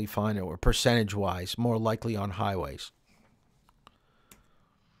usually find it, or percentage-wise, more likely on highways.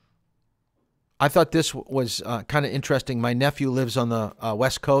 I thought this was kind of interesting. My nephew lives on the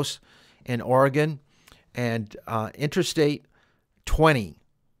West Coast in Oregon, and Interstate 20,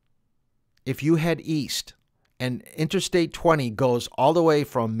 if you head east, and Interstate 20 goes all the way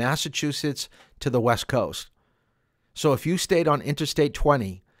from Massachusetts to the West Coast. So if you stayed on Interstate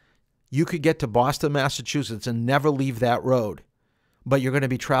 20, you could get to Boston, Massachusetts and never leave that road, but you're going to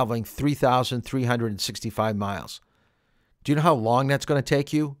be traveling 3,365 miles. Do you know how long that's going to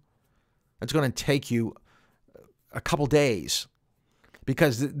take you? It's going to take you a couple days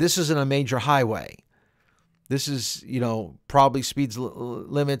because this isn't a major highway. This is, probably speeds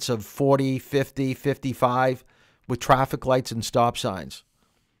limits of 40, 50, 55 with traffic lights and stop signs.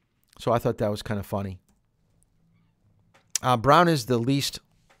 So I thought that was kind of funny. Brown is the least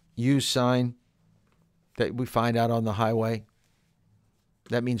used sign that we find out on the highway.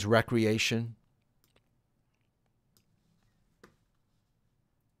 That means recreation.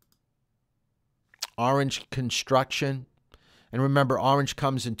 Orange, construction. And remember, orange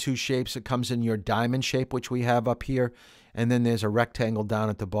comes in two shapes. It comes in your diamond shape, which we have up here, and then there's a rectangle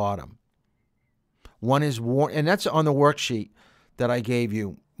down at the bottom. One is warn, and that's on the worksheet that I gave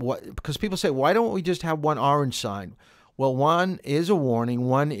you. Because people say, why don't we just have one orange sign? Well, one is a warning,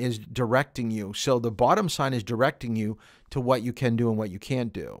 one is directing you. So the bottom sign is directing you to what you can do and what you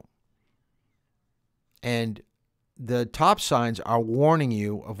can't do. And the top signs are warning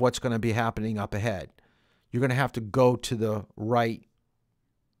you of what's going to be happening up ahead. You're going to have to go to the right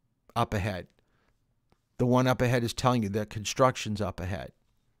up ahead. The one up ahead is telling you that construction's up ahead.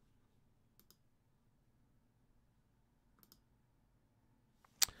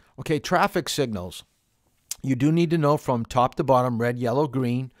 Okay, traffic signals. You do need to know from top to bottom, red, yellow,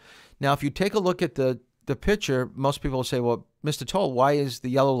 green. Now, if you take a look at the picture, most people will say, well, Mr. Toll, why is the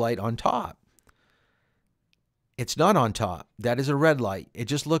yellow light on top? It's not on top. That is a red light. It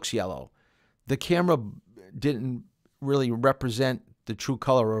just looks yellow. The camera didn't really represent the true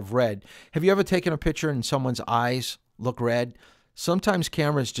color of red. Have you ever taken a picture and someone's eyes look red? Sometimes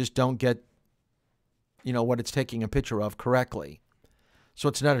cameras just don't get, what it's taking a picture of correctly. So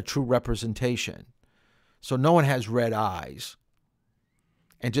it's not a true representation. So no one has red eyes.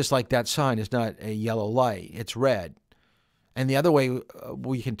 And just like that sign is not a yellow light, it's red. And the other way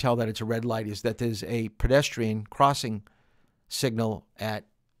we can tell that it's a red light is that there's a pedestrian crossing signal at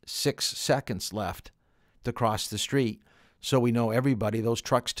 6 seconds left to cross the street. So we know everybody, those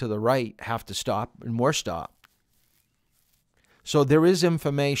trucks to the right have to stop and more stop. So there is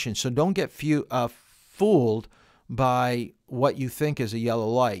information. So don't get fooled by what you think is a yellow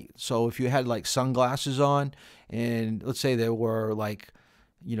light. So if you had like sunglasses on and let's say there were like,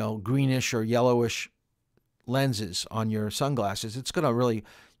 greenish or yellowish lenses on your sunglasses, it's going to really,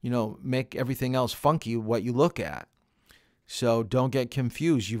 make everything else funky what you look at. So don't get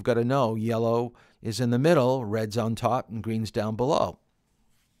confused. You've got to know yellow is in the middle, red's on top, and green's down below.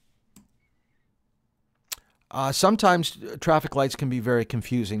 Sometimes traffic lights can be very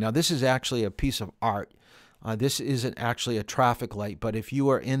confusing. Now, this is actually a piece of art. This isn't actually a traffic light, but if you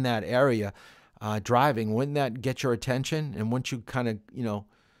are in that area driving, wouldn't that get your attention? And wouldn't you kind of,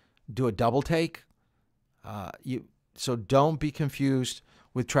 do a double take? So don't be confused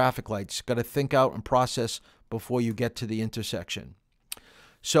with traffic lights. Got to think out and process before you get to the intersection.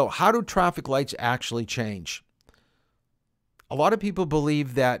 So how do traffic lights actually change? A lot of people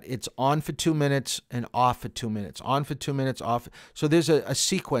believe that it's on for 2 minutes and off for 2 minutes. On for 2 minutes, off. So there's a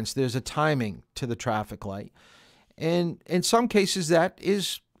sequence, there's a timing to the traffic light. And in some cases that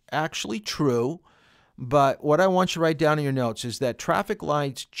is actually true. But what I want you to write down in your notes is that traffic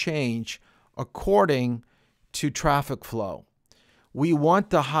lights change according to traffic flow. We want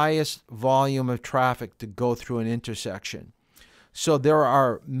the highest volume of traffic to go through an intersection. So there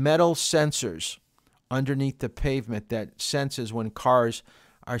are metal sensors underneath the pavement that senses when cars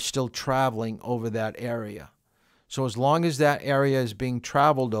are still traveling over that area. So as long as that area is being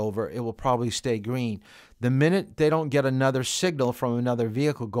traveled over, it will probably stay green. The minute they don't get another signal from another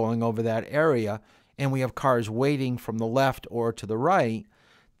vehicle going over that area, and we have cars waiting from the left or to the right,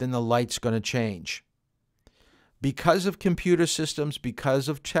 then the light's going to change. Because of computer systems, because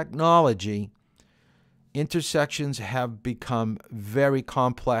of technology, intersections have become very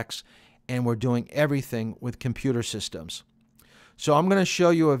complex, and we're doing everything with computer systems. So I'm going to show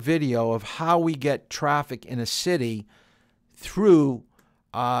you a video of how we get traffic in a city through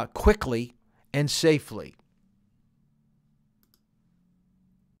quickly and safely.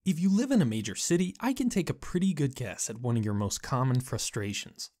 If you live in a major city, I can take a pretty good guess at one of your most common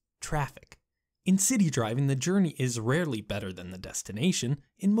frustrations: traffic. In city driving, the journey is rarely better than the destination.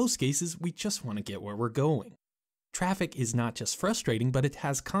 In most cases, we just want to get where we're going. Traffic is not just frustrating, but it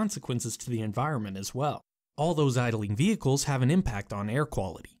has consequences to the environment as well. All those idling vehicles have an impact on air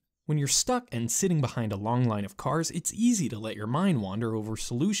quality. When you're stuck and sitting behind a long line of cars, it's easy to let your mind wander over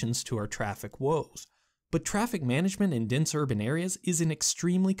solutions to our traffic woes. But traffic management in dense urban areas is an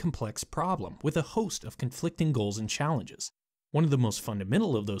extremely complex problem with a host of conflicting goals and challenges. One of the most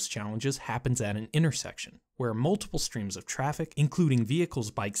fundamental of those challenges happens at an intersection, where multiple streams of traffic, including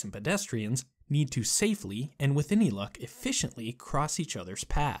vehicles, bikes, and pedestrians, need to safely, and with any luck, efficiently cross each other's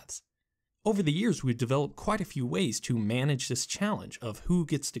paths. Over the years, we've developed quite a few ways to manage this challenge of who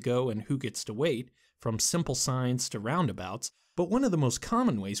gets to go and who gets to wait, from simple signs to roundabouts, but one of the most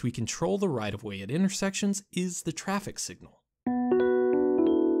common ways we control the right-of-way at intersections is the traffic signal.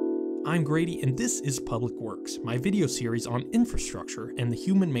 I'm Grady, and this is Public Works, my video series on infrastructure and the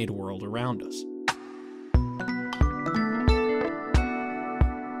human-made world around us.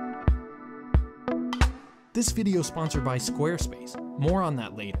 This video is sponsored by Squarespace. More on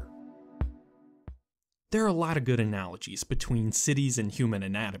that later. There are a lot of good analogies between cities and human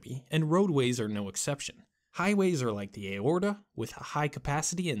anatomy, and roadways are no exception. Highways are like the aorta, with a high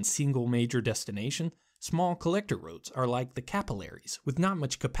capacity and single major destination. Small collector roads are like the capillaries, with not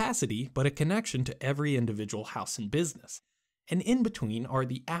much capacity, but a connection to every individual house and business. And in between are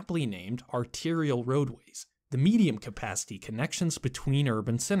the aptly named arterial roadways, the medium capacity connections between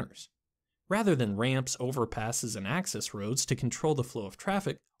urban centers. Rather than ramps, overpasses, and access roads to control the flow of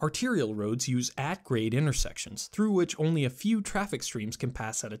traffic, arterial roads use at-grade intersections through which only a few traffic streams can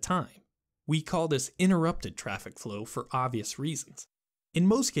pass at a time. We call this interrupted traffic flow for obvious reasons. In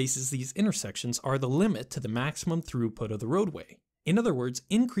most cases, these intersections are the limit to the maximum throughput of the roadway. In other words,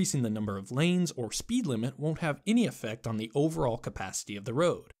 increasing the number of lanes or speed limit won't have any effect on the overall capacity of the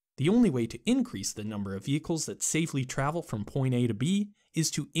road. The only way to increase the number of vehicles that safely travel from point A to B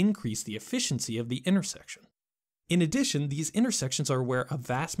is to increase the efficiency of the intersection. In addition, these intersections are where a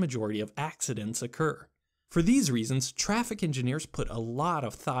vast majority of accidents occur. For these reasons, traffic engineers put a lot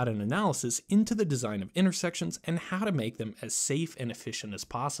of thought and analysis into the design of intersections and how to make them as safe and efficient as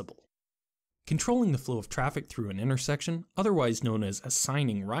possible. Controlling the flow of traffic through an intersection, otherwise known as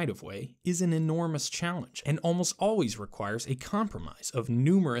assigning right-of-way, is an enormous challenge and almost always requires a compromise of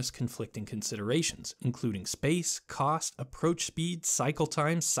numerous conflicting considerations, including space, cost, approach speed, cycle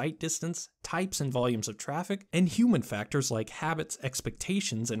time, sight distance, types and volumes of traffic, and human factors like habits,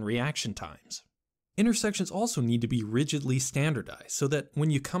 expectations, and reaction times. Intersections also need to be rigidly standardized so that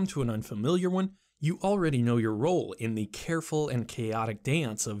when you come to an unfamiliar one, you already know your role in the careful and chaotic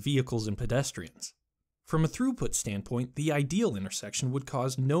dance of vehicles and pedestrians. From a throughput standpoint, the ideal intersection would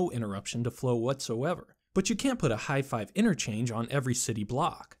cause no interruption to flow whatsoever, but you can't put a high-five interchange on every city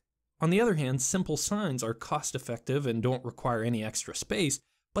block. On the other hand, simple signs are cost-effective and don't require any extra space,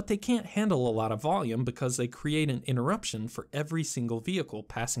 but they can't handle a lot of volume because they create an interruption for every single vehicle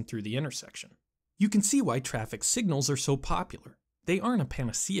passing through the intersection. You can see why traffic signals are so popular. They aren't a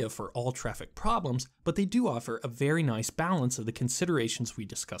panacea for all traffic problems, but they do offer a very nice balance of the considerations we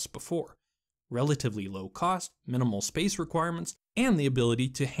discussed before. Relatively low cost, minimal space requirements, and the ability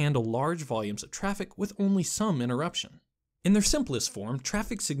to handle large volumes of traffic with only some interruption. In their simplest form,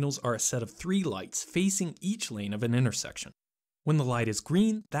 traffic signals are a set of 3 lights facing each lane of an intersection. When the light is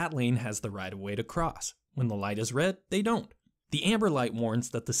green, that lane has the right-of-way to cross. When the light is red, they don't. The amber light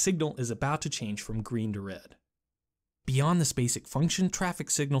warns that the signal is about to change from green to red. Beyond this basic function,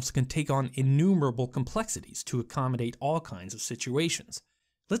 traffic signals can take on innumerable complexities to accommodate all kinds of situations.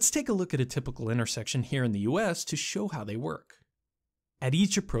 Let's take a look at a typical intersection here in the US to show how they work. At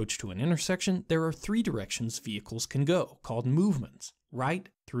each approach to an intersection, there are 3 directions vehicles can go, called movements: right,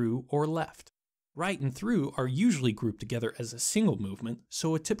 through, or left. Right and through are usually grouped together as a single movement,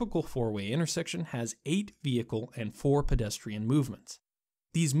 so a typical 4-way intersection has 8 vehicle and 4 pedestrian movements.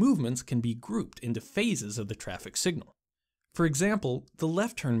 These movements can be grouped into phases of the traffic signal. For example, the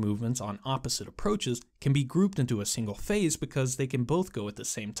left turn movements on opposite approaches can be grouped into a single phase because they can both go at the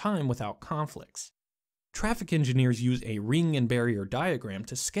same time without conflicts. Traffic engineers use a ring and barrier diagram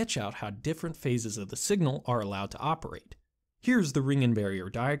to sketch out how different phases of the signal are allowed to operate. Here's the ring and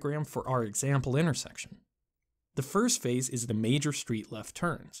barrier diagram for our example intersection. The first phase is the major street left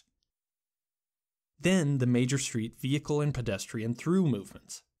turns. Then the major street vehicle and pedestrian through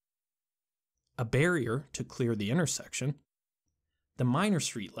movements. A barrier to clear the intersection. The minor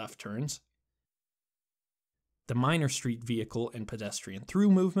street left turns. The minor street vehicle and pedestrian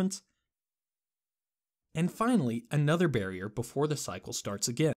through movements. And finally, another barrier before the cycle starts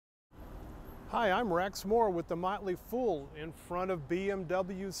again. Hi, I'm Rex Moore with the Motley Fool in front of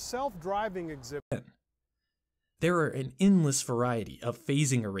BMW's self-driving exhibit. There are an endless variety of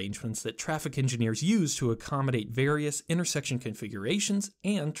phasing arrangements that traffic engineers use to accommodate various intersection configurations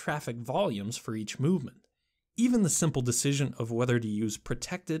and traffic volumes for each movement. Even the simple decision of whether to use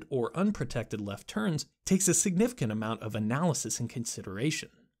protected or unprotected left turns takes a significant amount of analysis and consideration.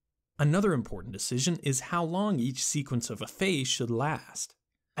 Another important decision is how long each sequence of a phase should last.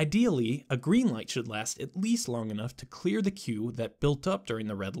 Ideally, a green light should last at least long enough to clear the queue that built up during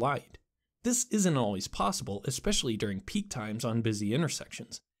the red light. This isn't always possible, especially during peak times on busy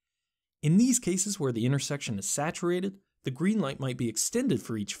intersections. In these cases where the intersection is saturated, the green light might be extended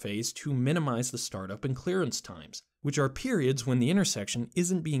for each phase to minimize the startup and clearance times, which are periods when the intersection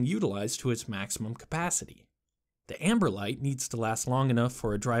isn't being utilized to its maximum capacity. The amber light needs to last long enough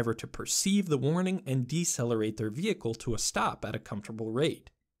for a driver to perceive the warning and decelerate their vehicle to a stop at a comfortable rate.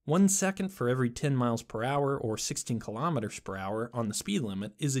 1 second for every 10 miles per hour or 16 kilometers per hour on the speed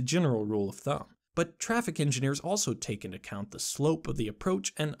limit is a general rule of thumb. But traffic engineers also take into account the slope of the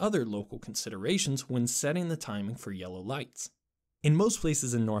approach and other local considerations when setting the timing for yellow lights. In most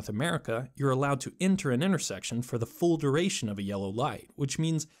places in North America, you're allowed to enter an intersection for the full duration of a yellow light, which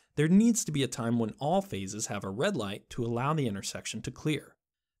means there needs to be a time when all phases have a red light to allow the intersection to clear.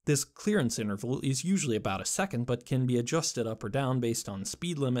 This clearance interval is usually about a second, but can be adjusted up or down based on the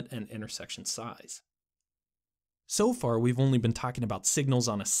speed limit and intersection size. So far, we've only been talking about signals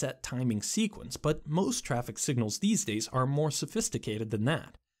on a set timing sequence, but most traffic signals these days are more sophisticated than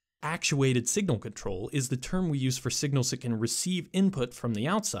that. Actuated signal control is the term we use for signals that can receive input from the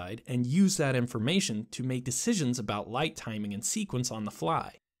outside and use that information to make decisions about light timing and sequence on the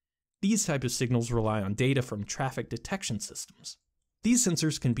fly. These types of signals rely on data from traffic detection systems. These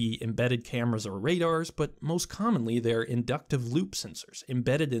sensors can be embedded cameras or radars, but most commonly they're inductive loop sensors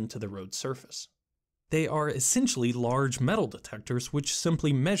embedded into the road surface. They are essentially large metal detectors which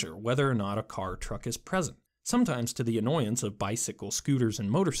simply measure whether or not a car or truck is present, sometimes to the annoyance of bicycles, scooters,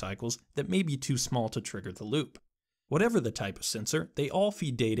 and motorcycles that may be too small to trigger the loop. Whatever the type of sensor, they all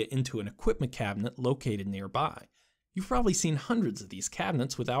feed data into an equipment cabinet located nearby. You've probably seen hundreds of these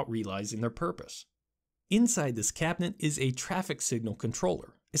cabinets without realizing their purpose. Inside this cabinet is a traffic signal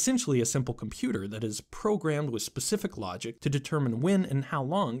controller, essentially a simple computer that is programmed with specific logic to determine when and how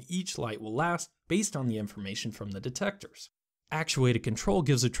long each light will last based on the information from the detectors. Actuated control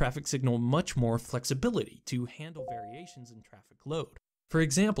gives a traffic signal much more flexibility to handle variations in traffic load. For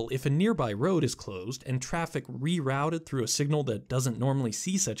example, if a nearby road is closed and traffic rerouted through a signal that doesn't normally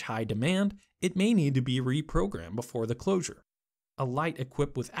see such high demand, it may need to be reprogrammed before the closure. A light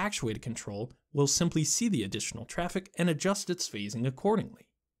equipped with actuated control will simply see the additional traffic and adjust its phasing accordingly.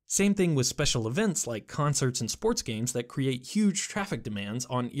 Same thing with special events like concerts and sports games that create huge traffic demands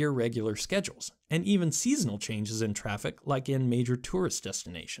on irregular schedules, and even seasonal changes in traffic like in major tourist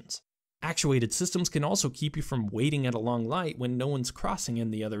destinations. Actuated systems can also keep you from waiting at a long light when no one's crossing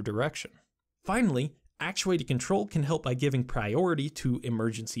in the other direction. Finally, actuated control can help by giving priority to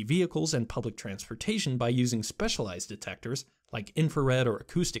emergency vehicles and public transportation by using specialized detectors like infrared or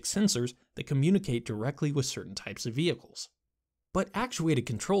acoustic sensors that communicate directly with certain types of vehicles. But actuated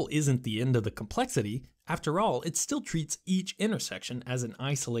control isn't the end of the complexity. After all, it still treats each intersection as an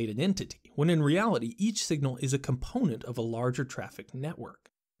isolated entity, when in reality each signal is a component of a larger traffic network.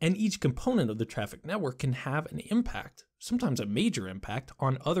 And each component of the traffic network can have an impact, sometimes a major impact,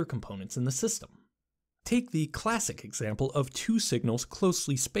 on other components in the system. Take the classic example of two signals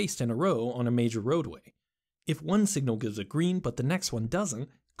closely spaced in a row on a major roadway. If one signal gives a green but the next one doesn't,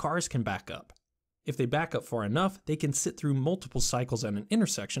 cars can back up. If they back up far enough, they can sit through multiple cycles at an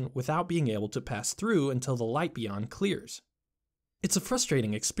intersection without being able to pass through until the light beyond clears. It's a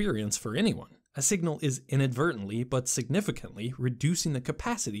frustrating experience for anyone. A signal is inadvertently but significantly reducing the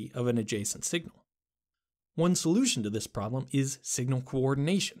capacity of an adjacent signal. One solution to this problem is signal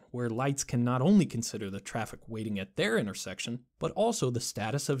coordination, where lights can not only consider the traffic waiting at their intersection, but also the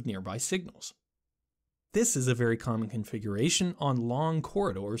status of nearby signals. This is a very common configuration on long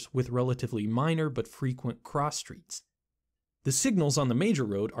corridors with relatively minor but frequent cross streets. The signals on the major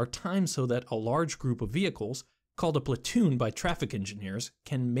road are timed so that a large group of vehicles, called a platoon by traffic engineers,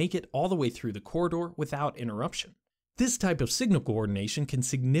 can make it all the way through the corridor without interruption. This type of signal coordination can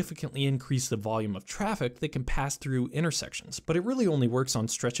significantly increase the volume of traffic that can pass through intersections, but it really only works on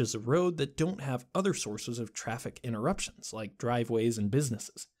stretches of road that don't have other sources of traffic interruptions, like driveways and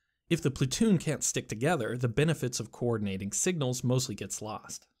businesses. If the platoon can't stick together, the benefits of coordinating signals mostly gets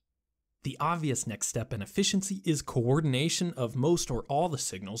lost. The obvious next step in efficiency is coordination of most or all the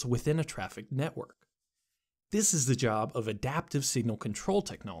signals within a traffic network. This is the job of Adaptive Signal Control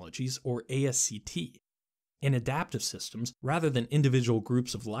Technologies, or ASCT. In adaptive systems, rather than individual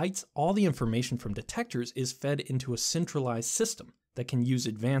groups of lights, all the information from detectors is fed into a centralized system that can use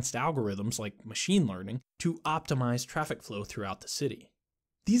advanced algorithms like machine learning to optimize traffic flow throughout the city.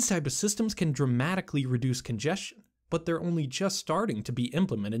 These type of systems can dramatically reduce congestion, but they're only just starting to be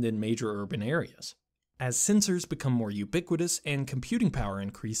implemented in major urban areas. As sensors become more ubiquitous and computing power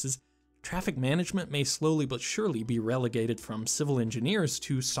increases, traffic management may slowly but surely be relegated from civil engineers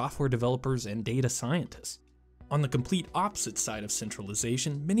to software developers and data scientists. On the complete opposite side of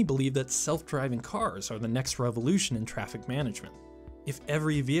centralization, many believe that self-driving cars are the next revolution in traffic management. If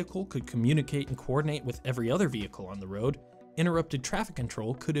every vehicle could communicate and coordinate with every other vehicle on the road, interrupted traffic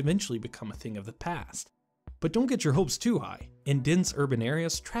control could eventually become a thing of the past. But don't get your hopes too high. In dense urban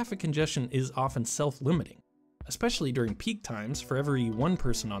areas, traffic congestion is often self-limiting. Especially during peak times, for every one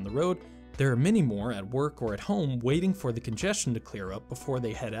person on the road, There are many more at work or at home waiting for the congestion to clear up before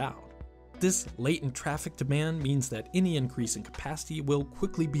they head out. This latent traffic demand means that any increase in capacity will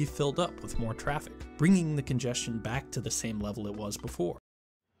quickly be filled up with more traffic, bringing the congestion back to the same level it was before.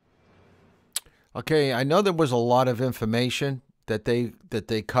 Okay, I know there was a lot of information that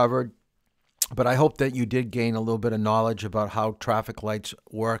they covered, but I hope that you did gain a little bit of knowledge about how traffic lights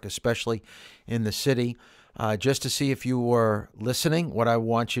work, especially in the city. Just to see if you were listening, what I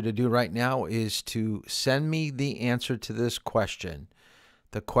want you to do right now is to send me the answer to this question.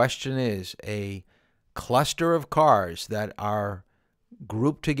 The question is, a cluster of cars that are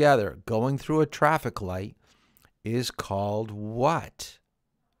grouped together going through a traffic light is called what?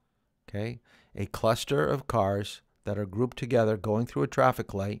 Okay, a cluster of cars that are grouped together going through a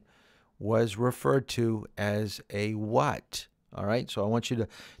traffic light was referred to as a what? All right, so I want you to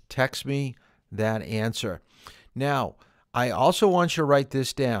text me that answer. Now, I also want you to write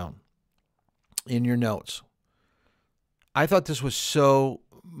this down in your notes. I thought this was so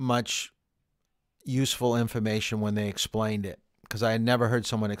much useful information when they explained it, because I had never heard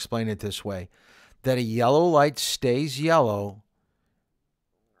someone explain it this way, that a yellow light stays yellow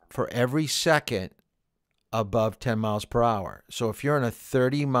for every second above 10 miles per hour. So if you're in a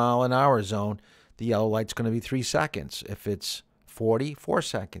 30-mile-an-hour zone, the yellow light's going to be 3 seconds. If it's 40, 4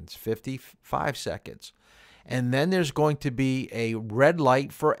 seconds, 50, 5 seconds. And then there's going to be a red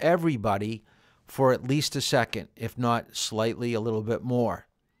light for everybody for at least a second, if not slightly a little bit more.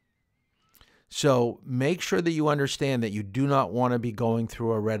 So make sure that you understand that you do not want to be going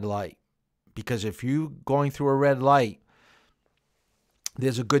through a red light, because if you're going through a red light,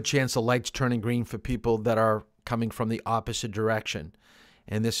 there's a good chance the light's turning green for people that are coming from the opposite direction.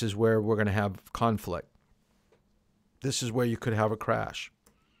 And this is where we're going to have conflict. This is where you could have a crash.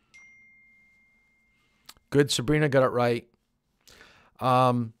 Good, Sabrina got it right.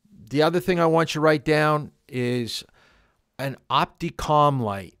 The other thing I want you to write down is an Opticom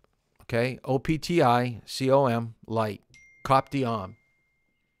light. Okay, O-P-T-I-C-O-M, light. Coptiom.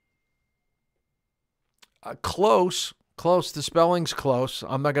 Close. The spelling's close.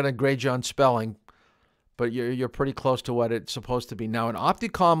 I'm not going to grade you on spelling, but you're pretty close to what it's supposed to be. Now, an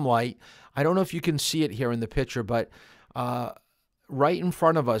Opticom light, I don't know if you can see it here in the picture, but right in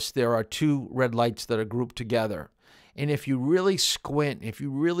front of us, there are two red lights that are grouped together. And if you really squint, if you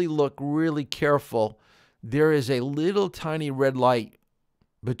really look really careful, there is a little tiny red light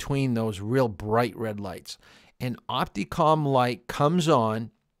between those real bright red lights. An Opticom light comes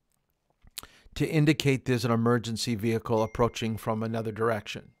on to indicate there's an emergency vehicle approaching from another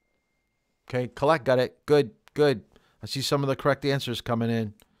direction. Okay, Colette got it. Good. I see some of the correct answers coming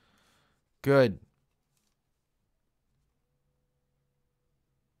in. Good.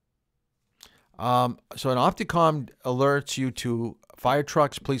 So an Opticom alerts you to fire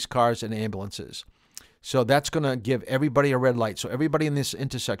trucks, police cars, and ambulances. So that's going to give everybody a red light. So everybody in this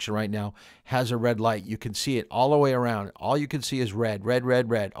intersection right now has a red light. You can see it all the way around. All you can see is red,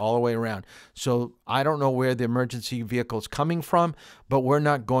 all the way around. So I don't know where the emergency vehicle is coming from, but we're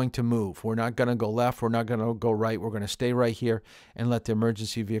not going to move. We're not going to go left. We're not going to go right. We're going to stay right here and let the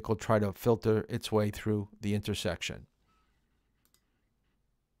emergency vehicle try to filter its way through the intersection.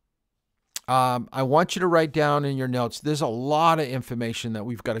 I want you to write down in your notes, there's a lot of information that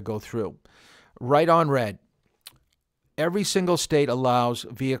we've got to go through. Right on red. Every single state allows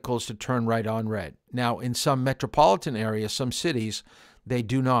vehicles to turn right on red. Now, in some metropolitan areas, some cities, they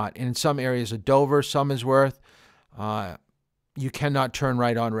do not. And in some areas of Dover, Somersworth, you cannot turn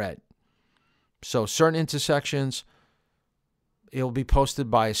right on red. So certain intersections, it will be posted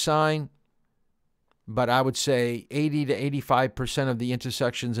by a sign. But I would say 80 to 85% of the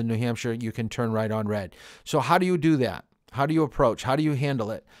intersections in New Hampshire, you can turn right on red. So how do you do that? How do you approach? How do you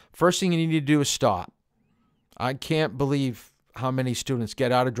handle it? First thing you need to do is stop. I can't believe how many students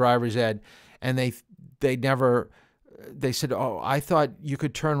get out of driver's ed and they said, oh, I thought you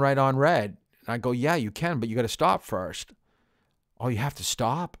could turn right on red. And I go, yeah, you can, but you got to stop first. Oh, you have to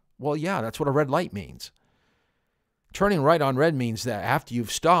stop? Well, yeah, that's what a red light means. Turning right on red means that after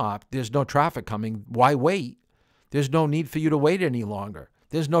you've stopped, there's no traffic coming. Why wait? There's no need for you to wait any longer.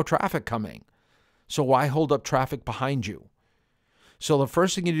 There's no traffic coming. So why hold up traffic behind you? So the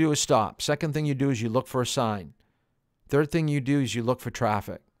first thing you do is stop. Second thing you do is you look for a sign. Third thing you do is you look for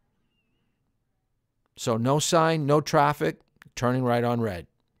traffic. So no sign, no traffic, turning right on red.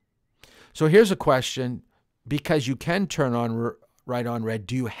 So here's a question. Because you can turn on right on red,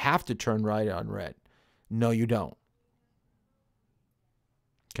 do you have to turn right on red? No, you don't.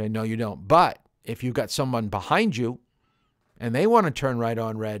 Okay, no, you don't. But if you've got someone behind you and they want to turn right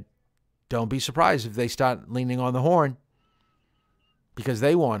on red, don't be surprised if they start leaning on the horn. because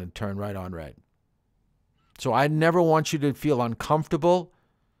they want to turn right on red. So I never want you to feel uncomfortable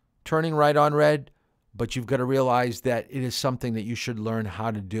turning right on red, but you've got to realize that it is something that you should learn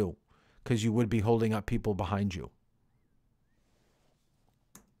how to do, because you would be holding up people behind you.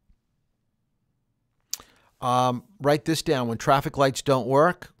 Write this down. When traffic lights don't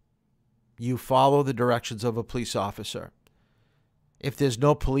work, you follow the directions of a police officer. If there's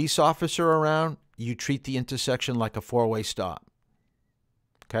no police officer around, you treat the intersection like a four-way stop.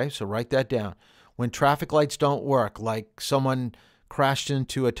 Okay, so write that down. When traffic lights don't work, like someone crashed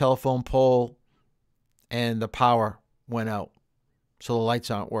into a telephone pole and the power went out, so the lights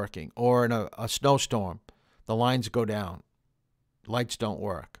aren't working, or in a snowstorm, the lines go down, lights don't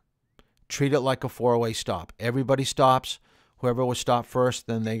work. Treat it like a four-way stop. Everybody stops. Whoever was stopped first,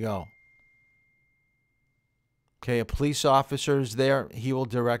 then they go. Okay, a police officer is there. He will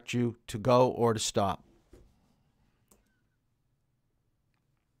direct you to go or to stop.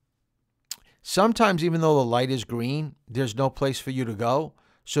 Sometimes, even though the light is green, there's no place for you to go.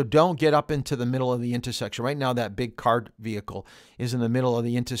 So don't get up into the middle of the intersection. Right now, that big car vehicle is in the middle of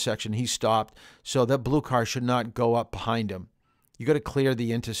the intersection. He stopped. So that blue car should not go up behind him. You got to clear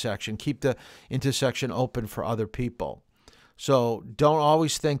the intersection. Keep the intersection open for other people. So don't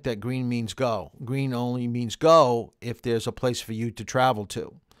always think that green means go. Green only means go if there's a place for you to travel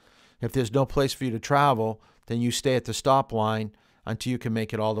to. If there's no place for you to travel, then you stay at the stop line until you can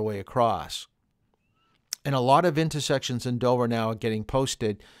make it all the way across. And a lot of intersections in Dover now are getting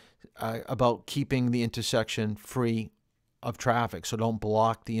posted about keeping the intersection free of traffic, so don't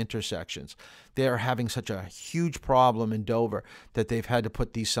block the intersections. They're having such a huge problem in Dover that they've had to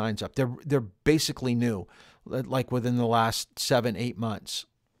put these signs up. They're basically new, like within the last 7-8 months.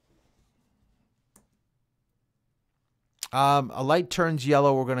 A light turns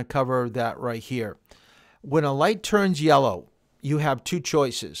yellow. We're going to cover that right here. When a light turns yellow, you have two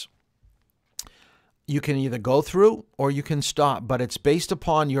choices. You can either go through or you can stop, but it's based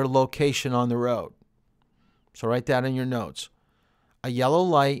upon your location on the road. So write that in your notes. A yellow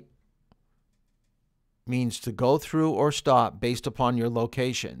light means to go through or stop based upon your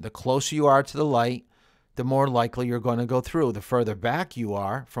location. The closer you are to the light, the more likely you're going to go through. The further back you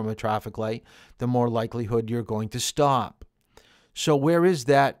are from a traffic light, the more likelihood you're going to stop. So where is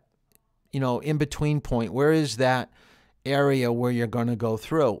that, in-between point? Where is that area where you're going to go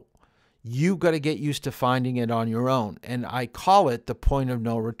through? You've got to get used to finding it on your own. And I call it the point of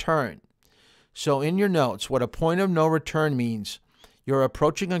no return. So in your notes, what a point of no return means, you're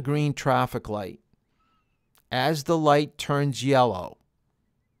approaching a green traffic light. As the light turns yellow,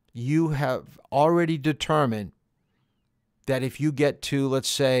 you have already determined that if you get to, let's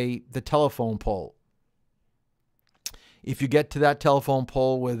say, the telephone pole, if you get to that telephone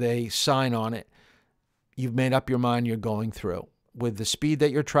pole with a sign on it, you've made up your mind you're going through. With the speed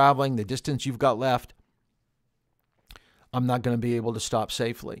that you're traveling, the distance you've got left, I'm not going to be able to stop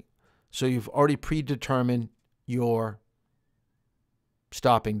safely. So you've already predetermined your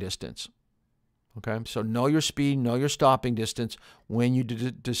stopping distance. Okay, so know your speed, know your stopping distance when you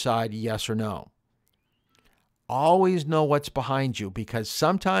decide yes or no. Always know what's behind you, because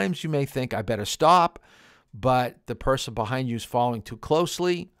sometimes you may think, I better stop, but the person behind you is following too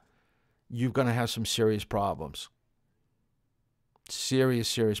closely. You're going to have some serious problems.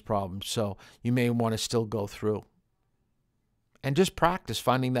 Serious problems. So you may want to still go through. And just practice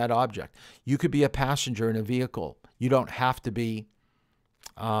finding that object. You could be a passenger in a vehicle. You don't have to be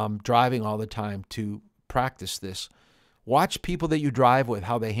driving all the time to practice this. Watch people that you drive with,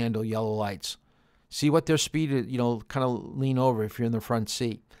 how they handle yellow lights. See what their speed is, kind of lean over if you're in the front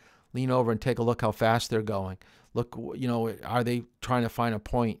seat. Lean over and take a look how fast they're going. Look, are they trying to find a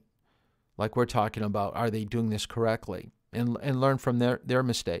point like we're talking about? Are they doing this correctly? And learn from their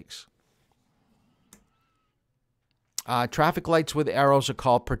mistakes. Traffic lights with arrows are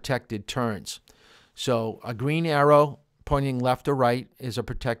called protected turns. So a green arrow pointing left or right is a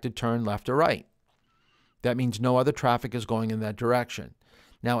protected turn, left or right. That means no other traffic is going in that direction.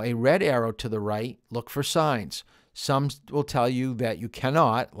 Now, a red arrow to the right, look for signs. Some will tell you that you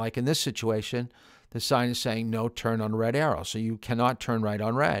cannot, like in this situation, the sign is saying no turn on red arrow, so you cannot turn right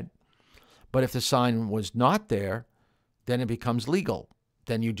on red. But if the sign was not there, then it becomes legal.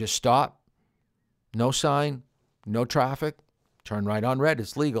 Then you just stop, no sign, no traffic, turn right on red,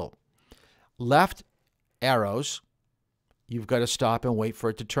 it's legal. Left arrows, you've got to stop and wait for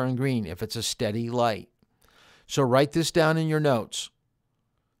it to turn green if it's a steady light. So write this down in your notes.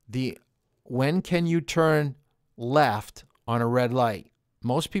 When can you turn left on a red light?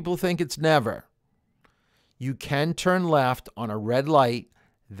 Most people think it's never. You can turn left on a red light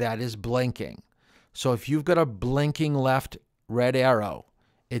that is blinking. So if you've got a blinking left red arrow,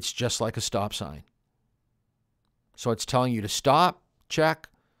 it's just like a stop sign. So it's telling you to stop, check,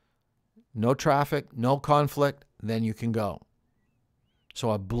 no traffic, no conflict, then you can go.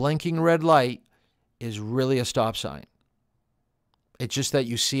 So a blinking red light is really a stop sign. It's just that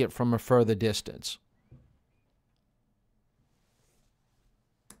you see it from a further distance.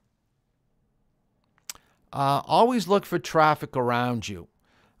 Always look for traffic around you,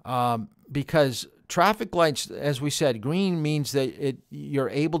 because traffic lights, as we said, green means that you're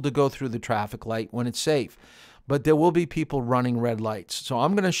able to go through the traffic light when it's safe. But there will be people running red lights. So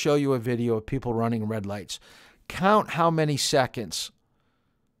I'm going to show you a video of people running red lights. Count how many seconds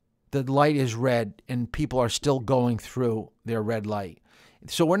the light is red and people are still going through their red light.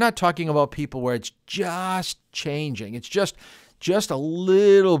 So we're not talking about people where it's just changing. It's just a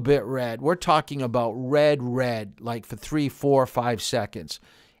little bit red. We're talking about red, like for 3, 4, 5 seconds.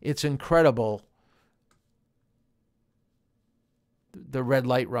 It's incredible, the red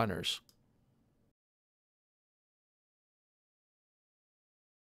light runners.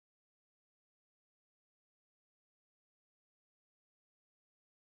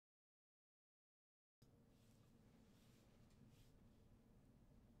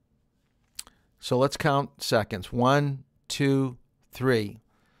 So let's count seconds. 1, 2, 3.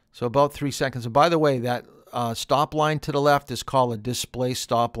 So about 3 seconds. And by the way, that stop line to the left is called a display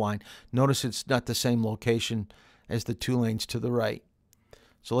stop line. Notice it's not the same location as the 2 lanes to the right.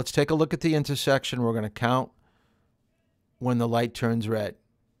 So let's take a look at the intersection. We're going to count when the light turns red.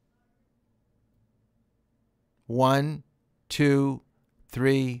 1, 2,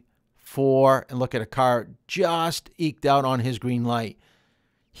 3, 4. And look at a car just eked out on his green light.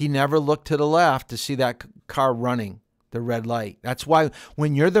 He never looked to the left to see that car running the red light. That's why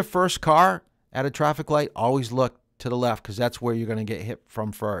when you're the first car at a traffic light, always look to the left, because that's where you're going to get hit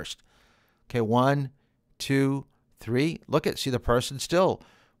from first. Okay, 1, 2, 3. Look at, see, the person still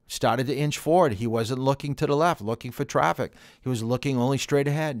started to inch forward. He wasn't looking to the left, looking for traffic. He was looking only straight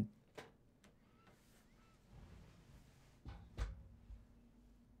ahead.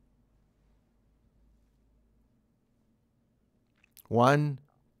 One,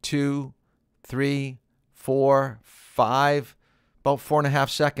 2, 3, 4, 5, about 4.5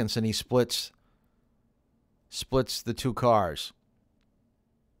 seconds, and he splits the 2 cars.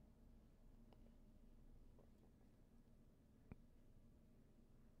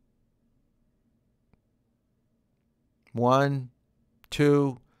 One,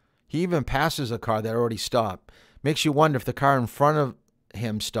 2. He even passes a car that already stopped. Makes you wonder if the car in front of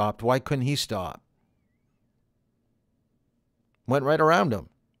him stopped. Why couldn't he stop? Went right around him.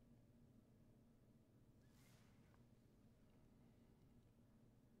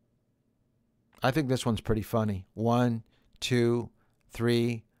 I think this one's pretty funny. 1, 2,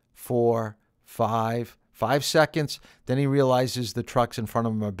 3, 4, 5. 5 seconds. Then he realizes the trucks in front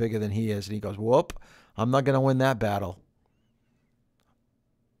of him are bigger than he is. And he goes, whoop, I'm not going to win that battle.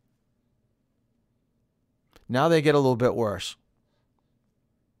 Now they get a little bit worse.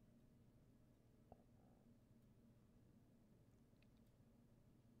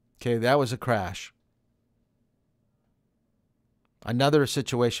 Okay, that was a crash. Another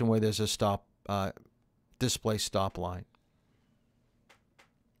situation where there's a stop, display stop line.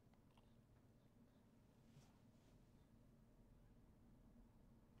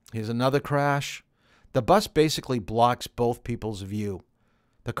 Here's another crash. The bus basically blocks both people's view.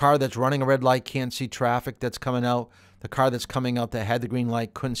 The car that's running a red light can't see traffic that's coming out. The car that's coming out that had the green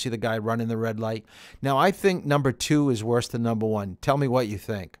light couldn't see the guy running the red light. Now, I think number 2 is worse than number 1. Tell me what you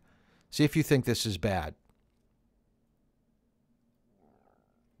think. See if you think this is bad.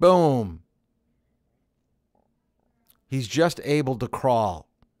 Boom. He's just able to crawl.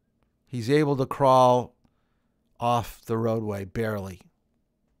 He's able to crawl off the roadway, barely.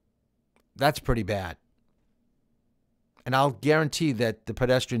 That's pretty bad. And I'll guarantee that the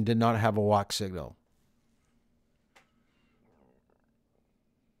pedestrian did not have a walk signal.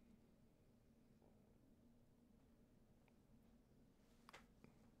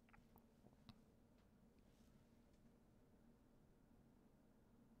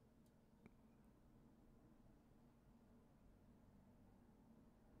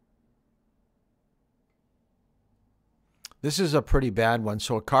 This is a pretty bad one.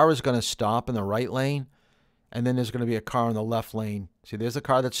 So a car is going to stop in the right lane, and then there's going to be a car in the left lane. See, there's a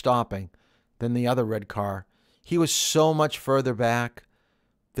car that's stopping, then the other red car. He was so much further back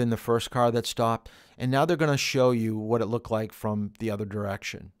than the first car that stopped, and now they're going to show you what it looked like from the other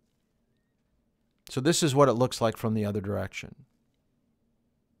direction. So this is what it looks like from the other direction.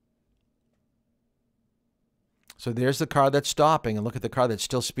 So there's the car that's stopping, and look at the car that's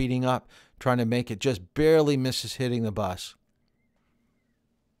still speeding up, trying to make it, just barely misses hitting the bus.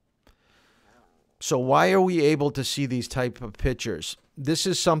 So why are we able to see these type of pictures? This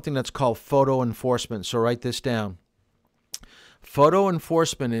is something that's called photo enforcement. So write this down. Photo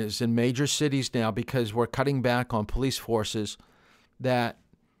enforcement is in major cities now because we're cutting back on police forces that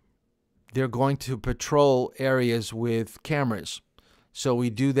they're going to patrol areas with cameras. So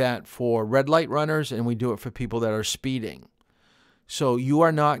we do that for red light runners and we do it for people that are speeding. So you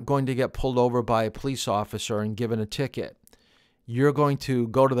are not going to get pulled over by a police officer and given a ticket. You're going to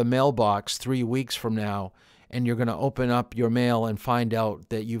go to the mailbox 3 weeks from now and you're going to open up your mail and find out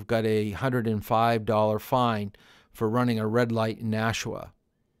that you've got a $105 fine for running a red light in Nashua.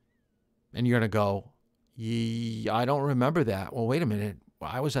 And you're going to go, I don't remember that. Well, wait a minute.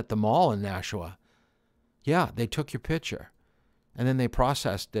 I was at the mall in Nashua. Yeah, they took your picture. And then they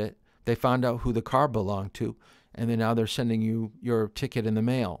processed it. They found out who the car belonged to. And then now they're sending you your ticket in the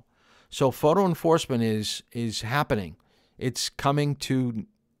mail. So photo enforcement is happening. It's coming to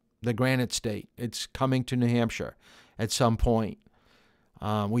the Granite State. It's coming to New Hampshire at some point.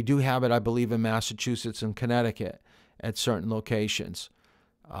 We do have it, I believe, in Massachusetts and Connecticut at certain locations.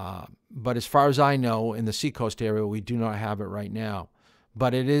 But as far as I know, in the Seacoast area, we do not have it right now.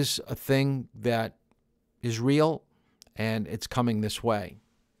 But it is a thing that is real, and it's coming this way.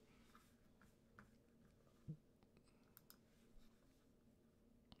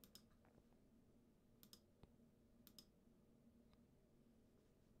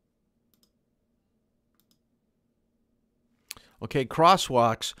 Okay,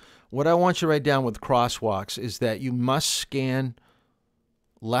 crosswalks. What I want you to write down with crosswalks is that you must scan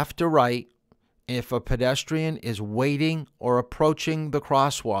left or right if a pedestrian is waiting or approaching the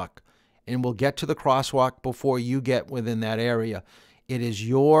crosswalk and will get to the crosswalk before you get within that area. It is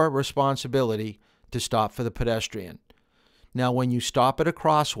your responsibility to stop for the pedestrian. Now, when you stop at a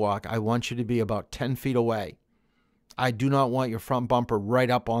crosswalk, I want you to be about 10 feet away. I do not want your front bumper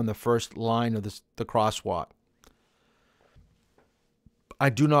right up on the first line of the crosswalk. I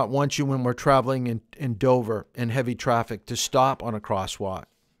do not want you, when we're traveling in Dover in heavy traffic, to stop on a crosswalk.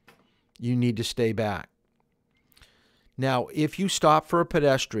 You need to stay back. Now, if you stop for a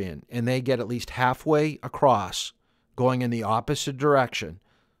pedestrian and they get at least halfway across, going in the opposite direction,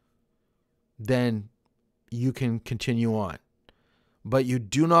 then you can continue on. But you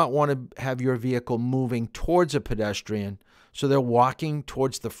do not want to have your vehicle moving towards a pedestrian, so they're walking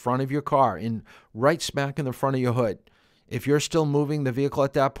towards the front of your car, right smack in the front of your hood. If you're still moving the vehicle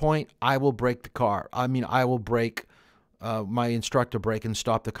at that point, I will brake the car. I will brake my instructor brake and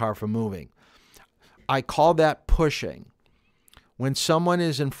stop the car from moving. I call that pushing. When someone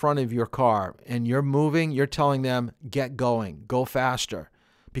is in front of your car and you're moving, you're telling them, get going, go faster,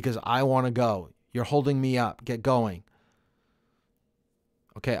 because I want to go. You're holding me up, get going.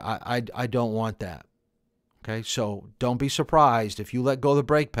 Okay, I don't want that. Okay, so don't be surprised if you let go of the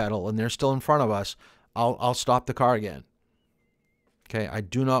brake pedal and they're still in front of us, I'll stop the car again. Okay, I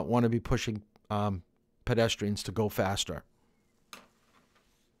do not want to be pushing pedestrians to go faster.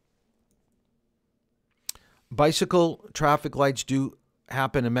 Bicycle traffic lights do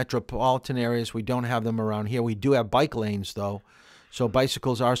happen in metropolitan areas. We don't have them around here. We do have bike lanes, though. So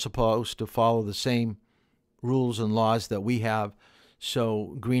bicycles are supposed to follow the same rules and laws that we have.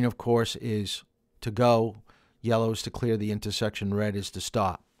 So green, of course, is to go. Yellow is to clear the intersection. Red is to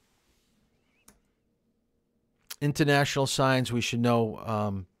stop. International signs, we should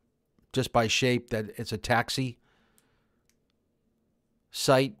know just by shape that it's a taxi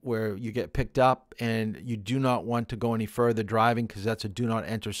site where you get picked up, and you do not want to go any further driving because that's a do not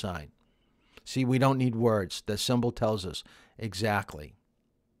enter sign. See, we don't need words. The symbol tells us exactly.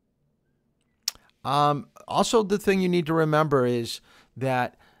 Also, the thing you need to remember is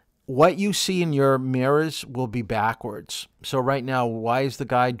that what you see in your mirrors will be backwards. So right now, why is the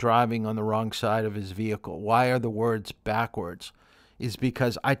guy driving on the wrong side of his vehicle? Why are the words backwards? Is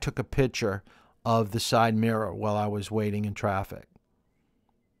because I took a picture of the side mirror while I was waiting in traffic.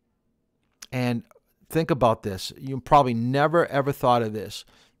 And think about this. You probably never, ever thought of this,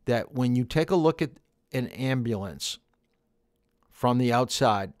 that when you take a look at an ambulance from the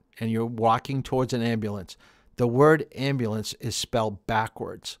outside and you're walking towards an ambulance, the word ambulance is spelled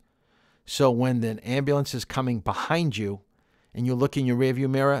backwards. So when the ambulance is coming behind you and you look in your rearview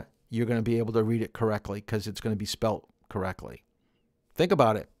mirror, you're going to be able to read it correctly because it's going to be spelled correctly. Think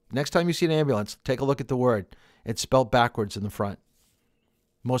about it. Next time you see an ambulance, take a look at the word. It's spelled backwards in the front.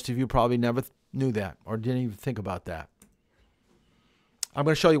 Most of you probably never knew that or didn't even think about that. I'm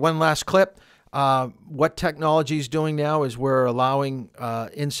going to show you one last clip. What technology is doing now is we're allowing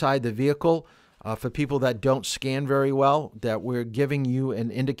inside the vehicle for people that don't scan very well, that we're giving you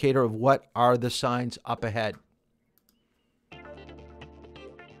an indicator of what are the signs up ahead.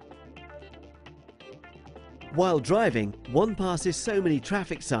 While driving, one passes so many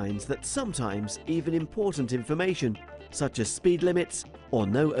traffic signs that sometimes even important information, such as speed limits or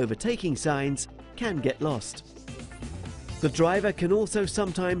no overtaking signs, can get lost. The driver can also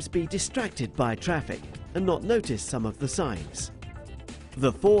sometimes be distracted by traffic and not notice some of the signs.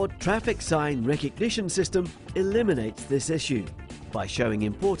 The Ford Traffic Sign Recognition System eliminates this issue by showing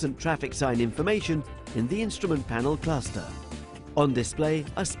important traffic sign information in the instrument panel cluster. On display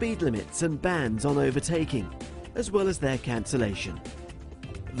are speed limits and bans on overtaking, as well as their cancellation.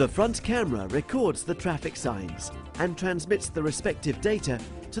 The front camera records the traffic signs and transmits the respective data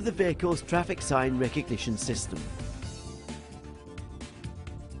to the vehicle's traffic sign recognition system.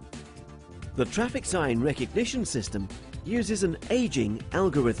 The traffic sign recognition system uses an aging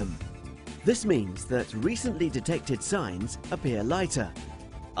algorithm. This means that recently detected signs appear lighter.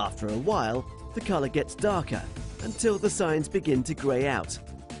 After a while, the color gets darker until the signs begin to gray out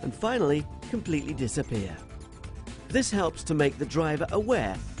and finally completely disappear. This helps to make the driver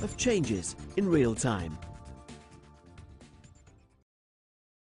aware of changes in real time.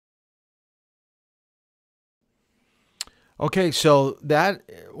 Okay, so that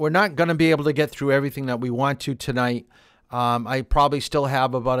we're not going to be able to get through everything that we want to tonight. I probably still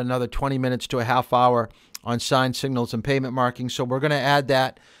have about another 20 minutes to a half hour on sign signals and pavement marking, so we're going to add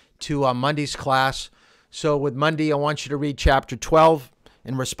that to Monday's class. So with Monday, I want you to read chapter 12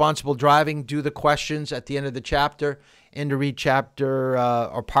 in responsible driving, do the questions at the end of the chapter, and to read chapter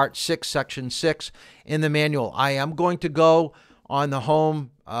or part 6, section 6 in the manual. I am going to go on the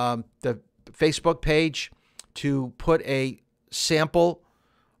home, the Facebook page, to put a sample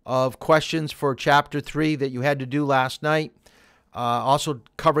of questions for chapter 3 that you had to do last night. Also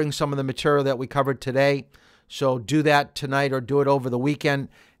covering some of the material that we covered today. So do that tonight or do it over the weekend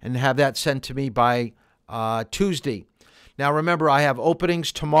and have that sent to me by Tuesday. Now remember, I have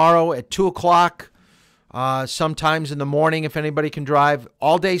openings tomorrow at 2 o'clock, sometimes in the morning if anybody can drive.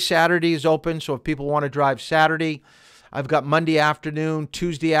 All day Saturday is open, so if people want to drive Saturday. I've got Monday afternoon,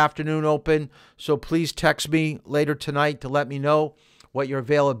 Tuesday afternoon open, so please text me later tonight to let me know what your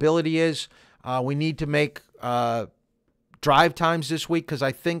availability is. We need to make drive times this week because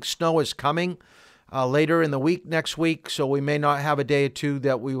I think snow is coming later in the week next week, so we may not have a day or two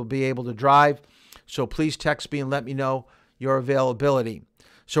that we will be able to drive. So please text me and let me know your availability.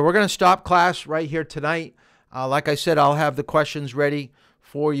 So we're going to stop class right here tonight. Like I said, I'll have the questions ready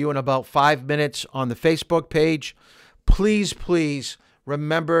for you in about 5 minutes on the Facebook page. Please, please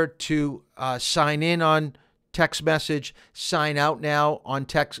remember to sign in on text message, sign out now on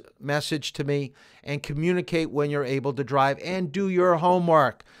text message to me, and communicate when you're able to drive and do your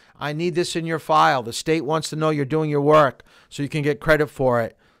homework. I need this in your file. The state wants to know you're doing your work so you can get credit for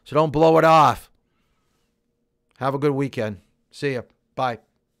it. So don't blow it off. Have a good weekend. See ya. Bye.